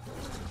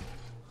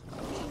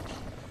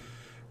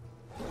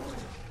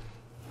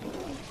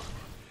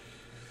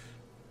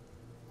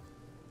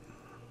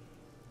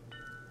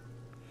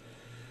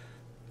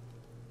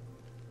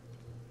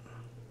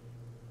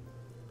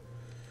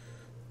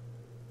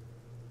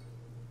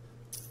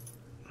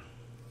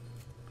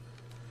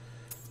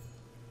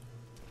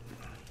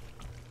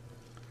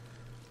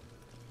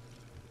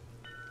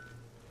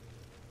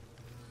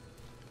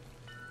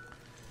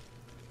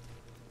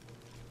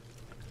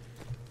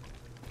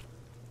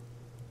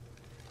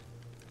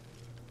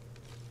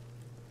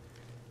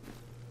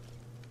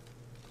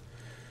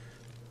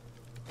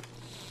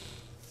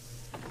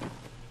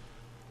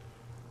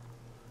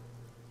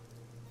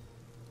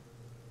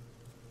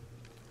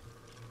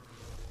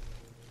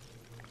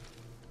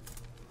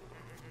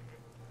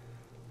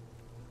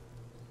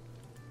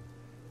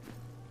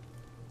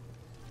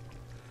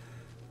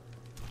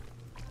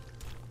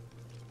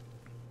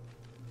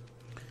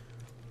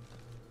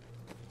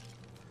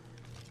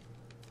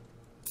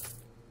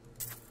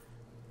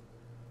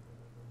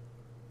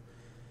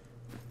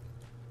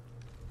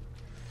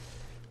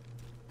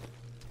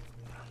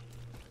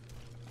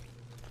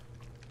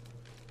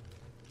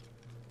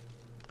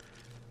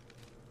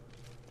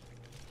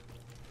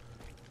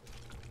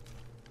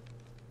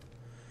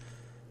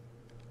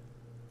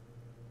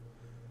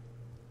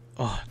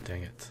 oh,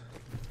 dang it.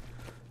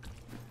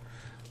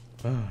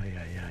 Oh,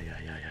 yeah.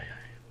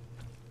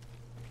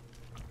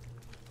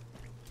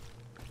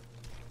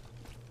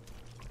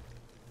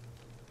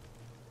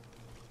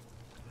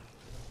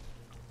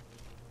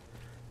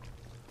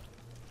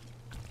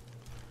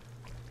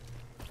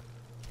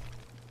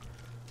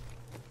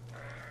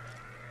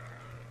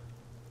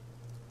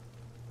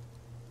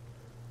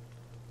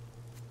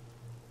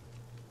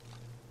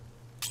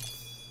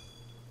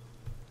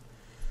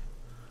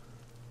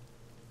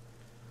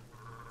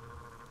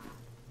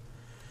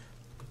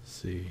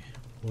 See,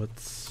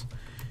 what's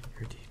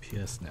your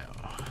DPS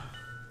now?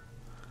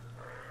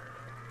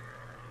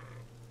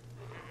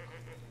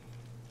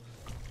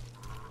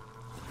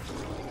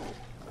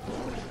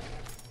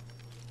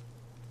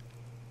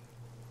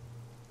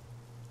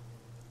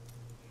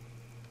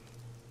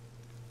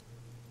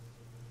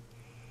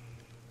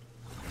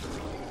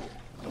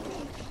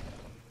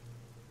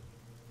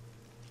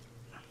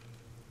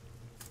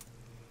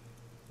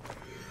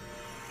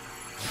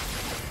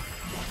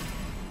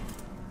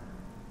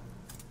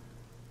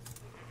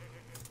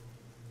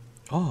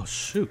 Oh,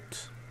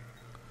 shoot.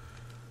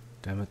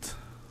 Damn it.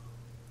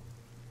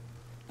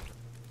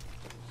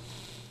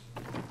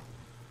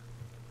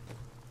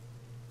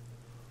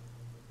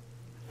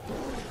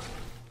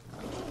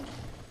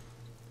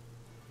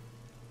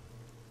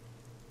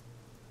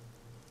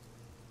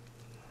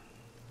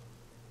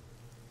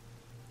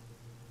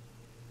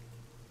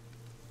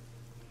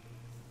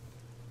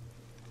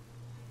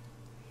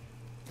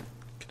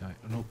 Can I?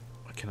 Nope.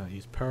 I cannot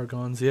use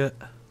paragons yet.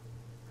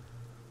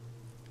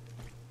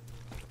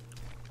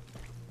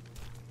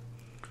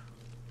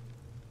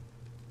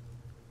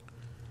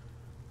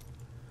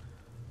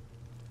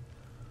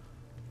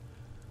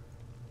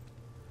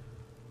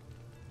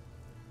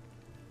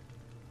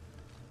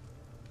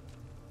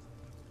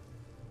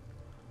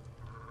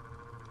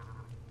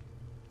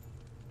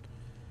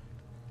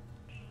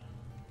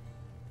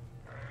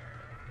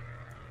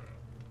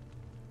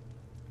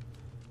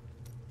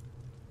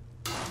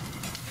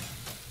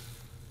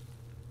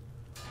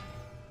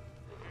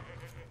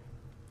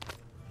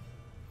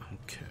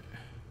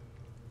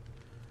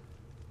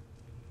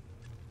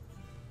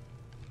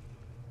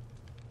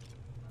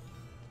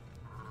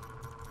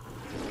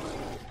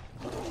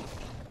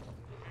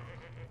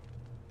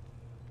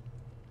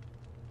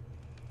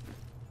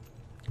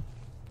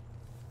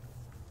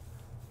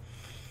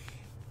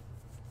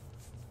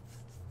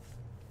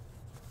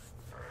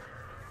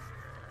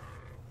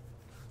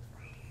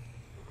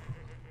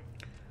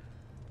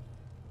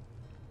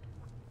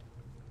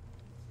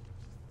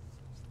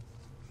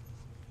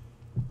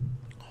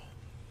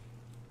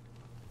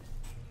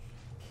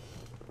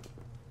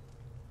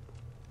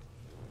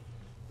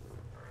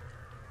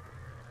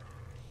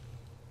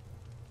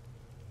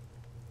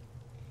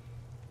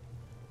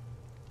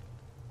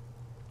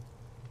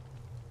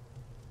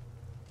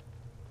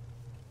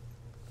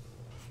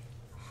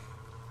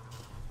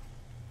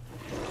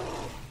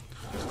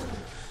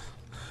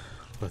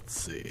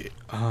 Let's see.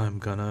 I'm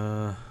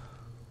gonna...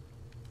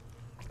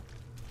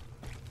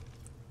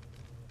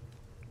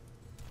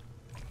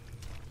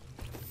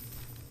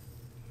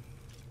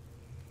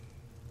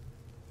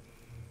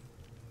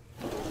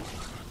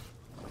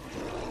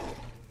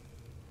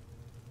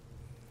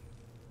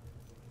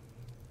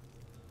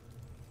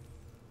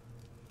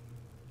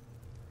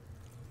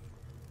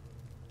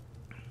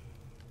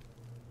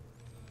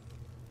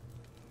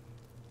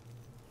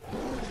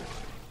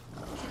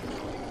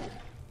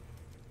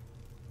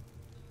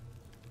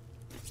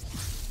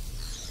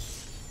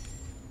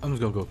 I'm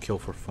just gonna go kill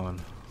for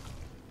fun.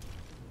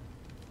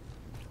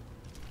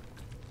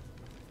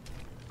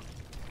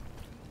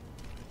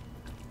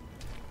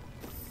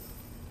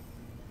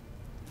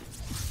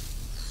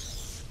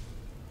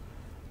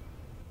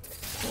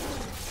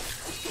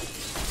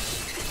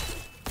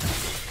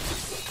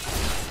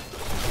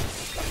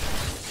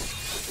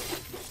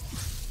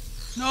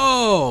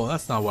 No,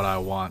 that's not what I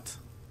want.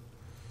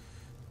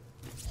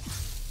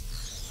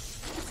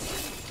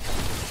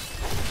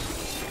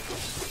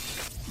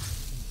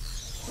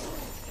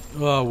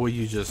 Oh, will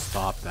you just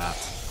stop that?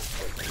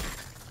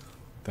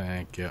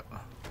 Thank you.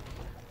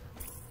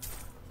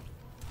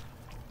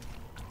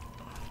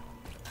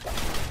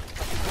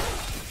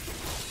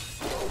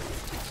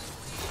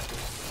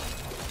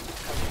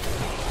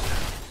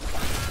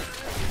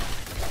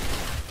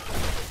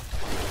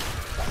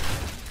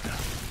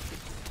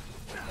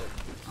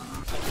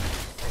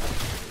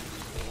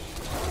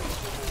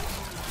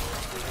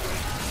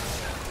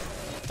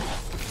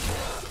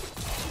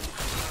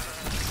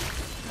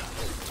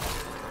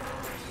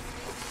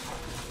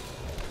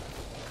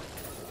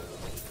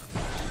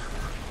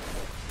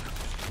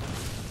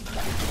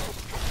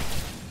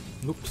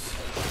 Oops.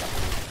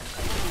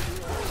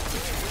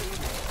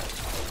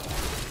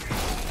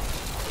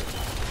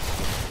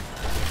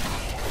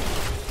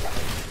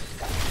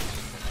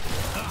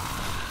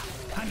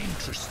 An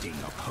interesting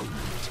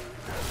opponent.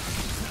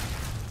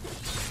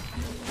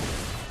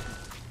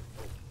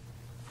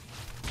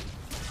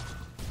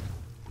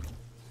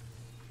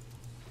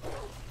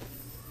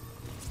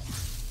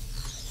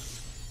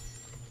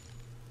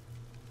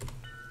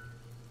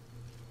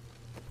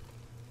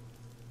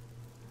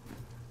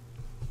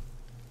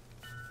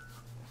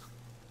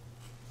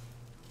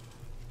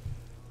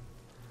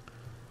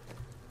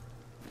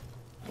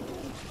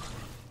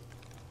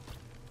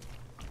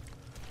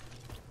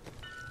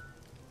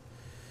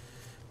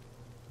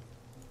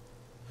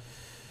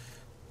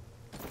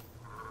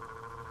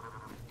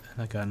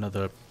 I got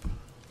another.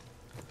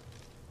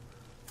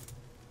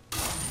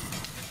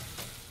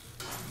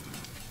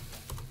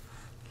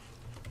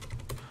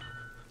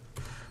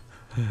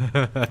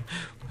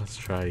 Let's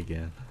try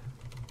again.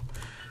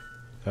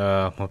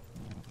 Well,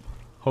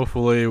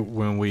 hopefully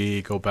when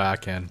we go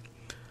back and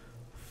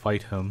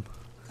fight him,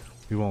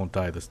 we won't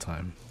die this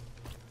time.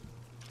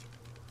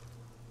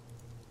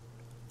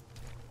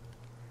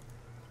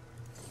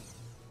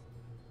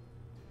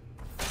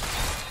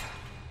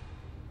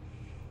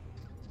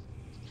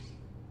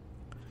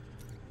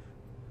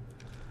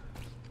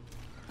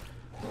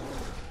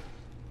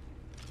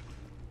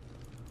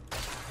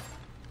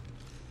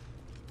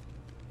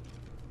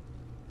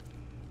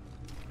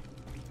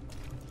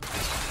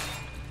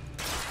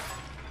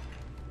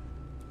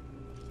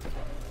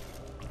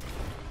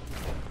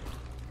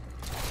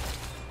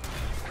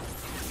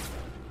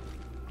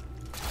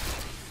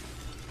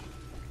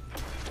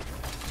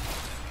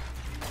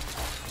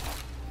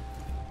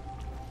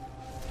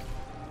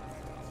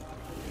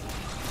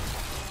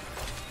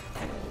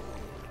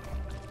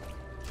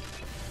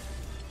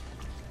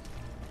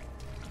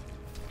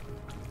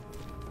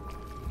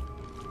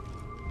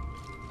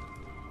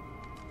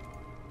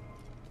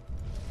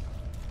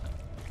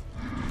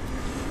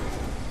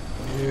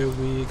 Here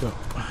we go.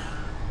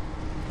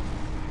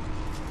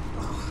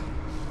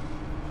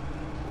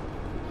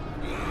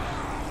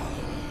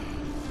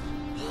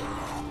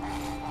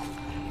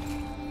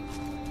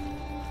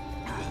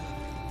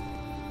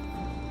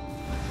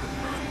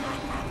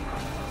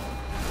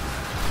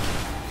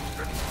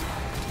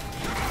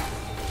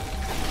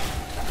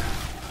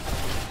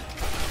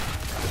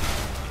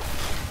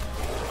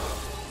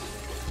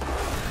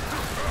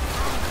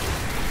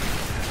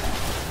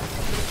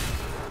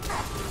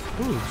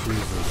 Oh,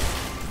 Jesus.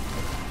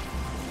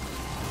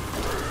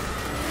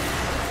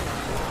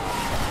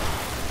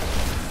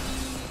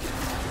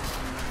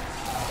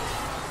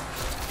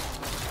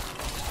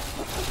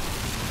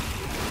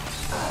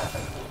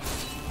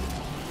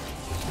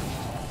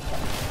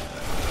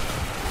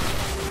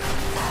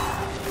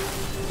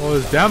 Well,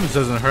 his damage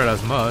doesn't hurt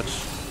as much.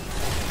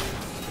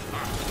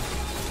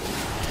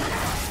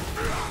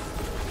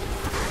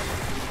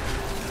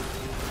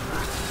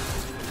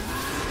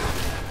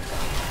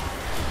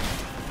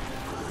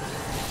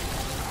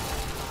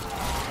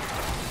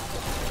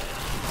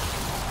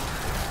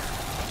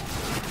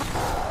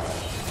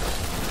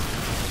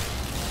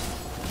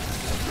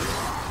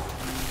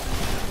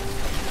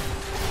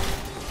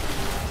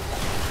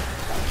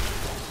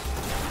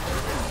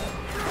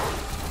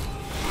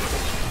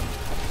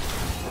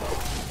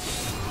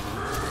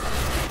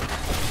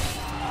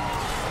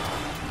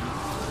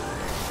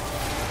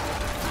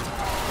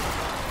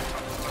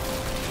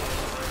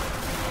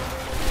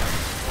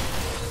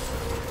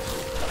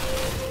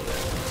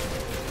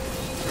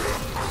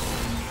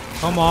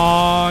 Come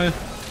on!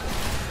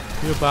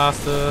 You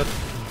bastard!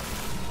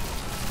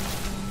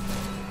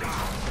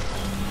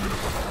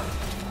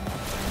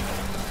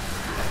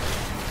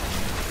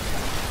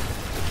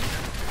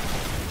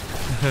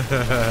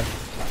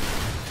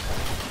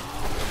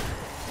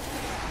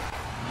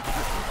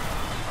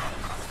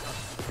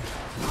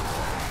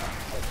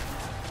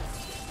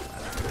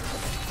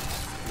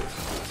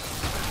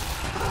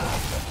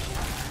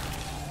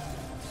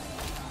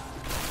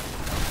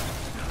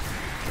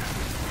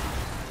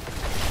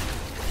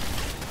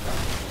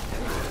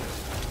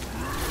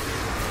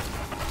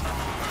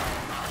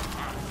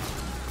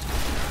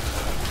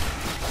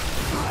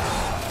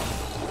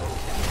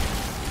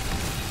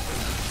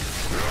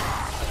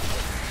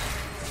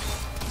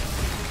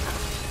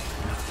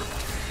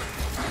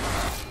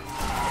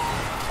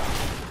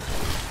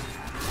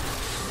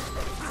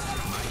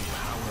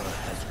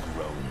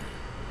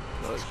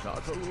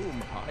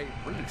 Shatarum, High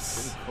Priest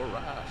in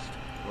Korast,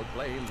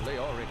 proclaimed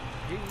Leoric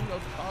King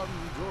of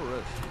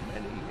Honduras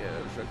many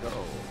years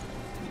ago.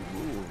 He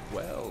ruled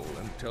well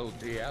until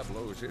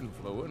Diablo's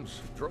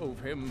influence drove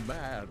him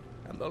mad,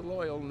 and the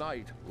loyal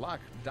knight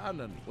Lac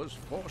Danan was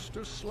forced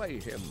to slay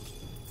him.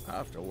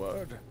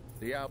 Afterward,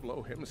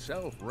 Diablo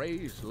himself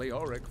raised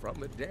Leoric from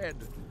the dead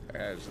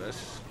as the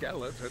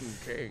Skeleton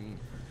King,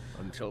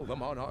 until the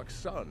monarch's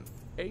son,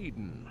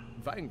 Aiden,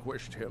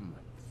 vanquished him.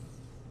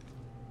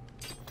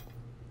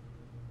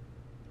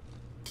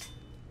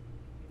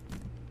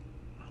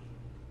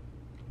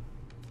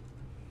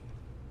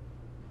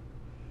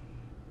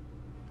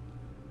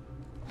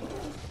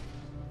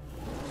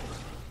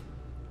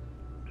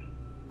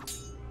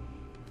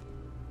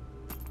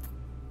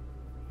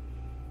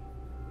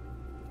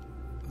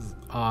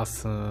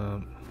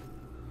 Awesome.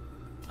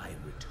 I'm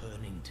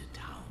returning to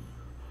town.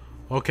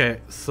 Okay,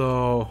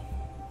 so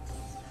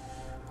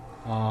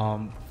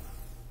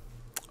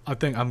I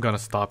think I'm gonna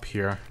stop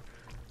here.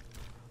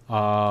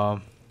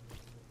 The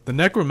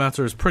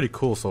Necromancer is pretty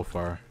cool so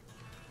far.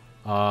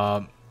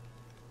 I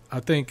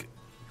think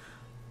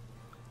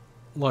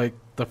like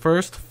the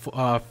first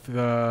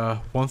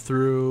 1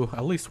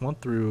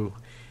 through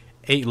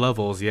 8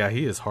 levels, yeah,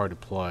 he is hard to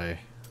play.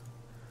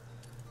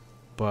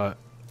 But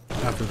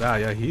after that,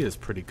 yeah, he is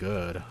pretty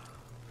good.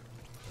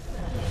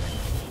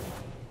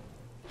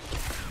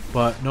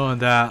 But knowing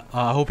that,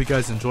 I hope you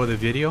guys enjoy the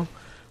video.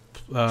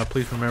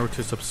 Please remember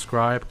to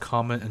subscribe,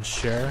 comment, and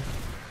share.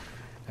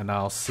 And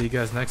I'll see you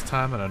guys next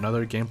time at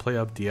another gameplay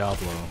of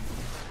Diablo.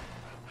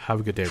 Have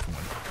a good day,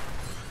 everyone.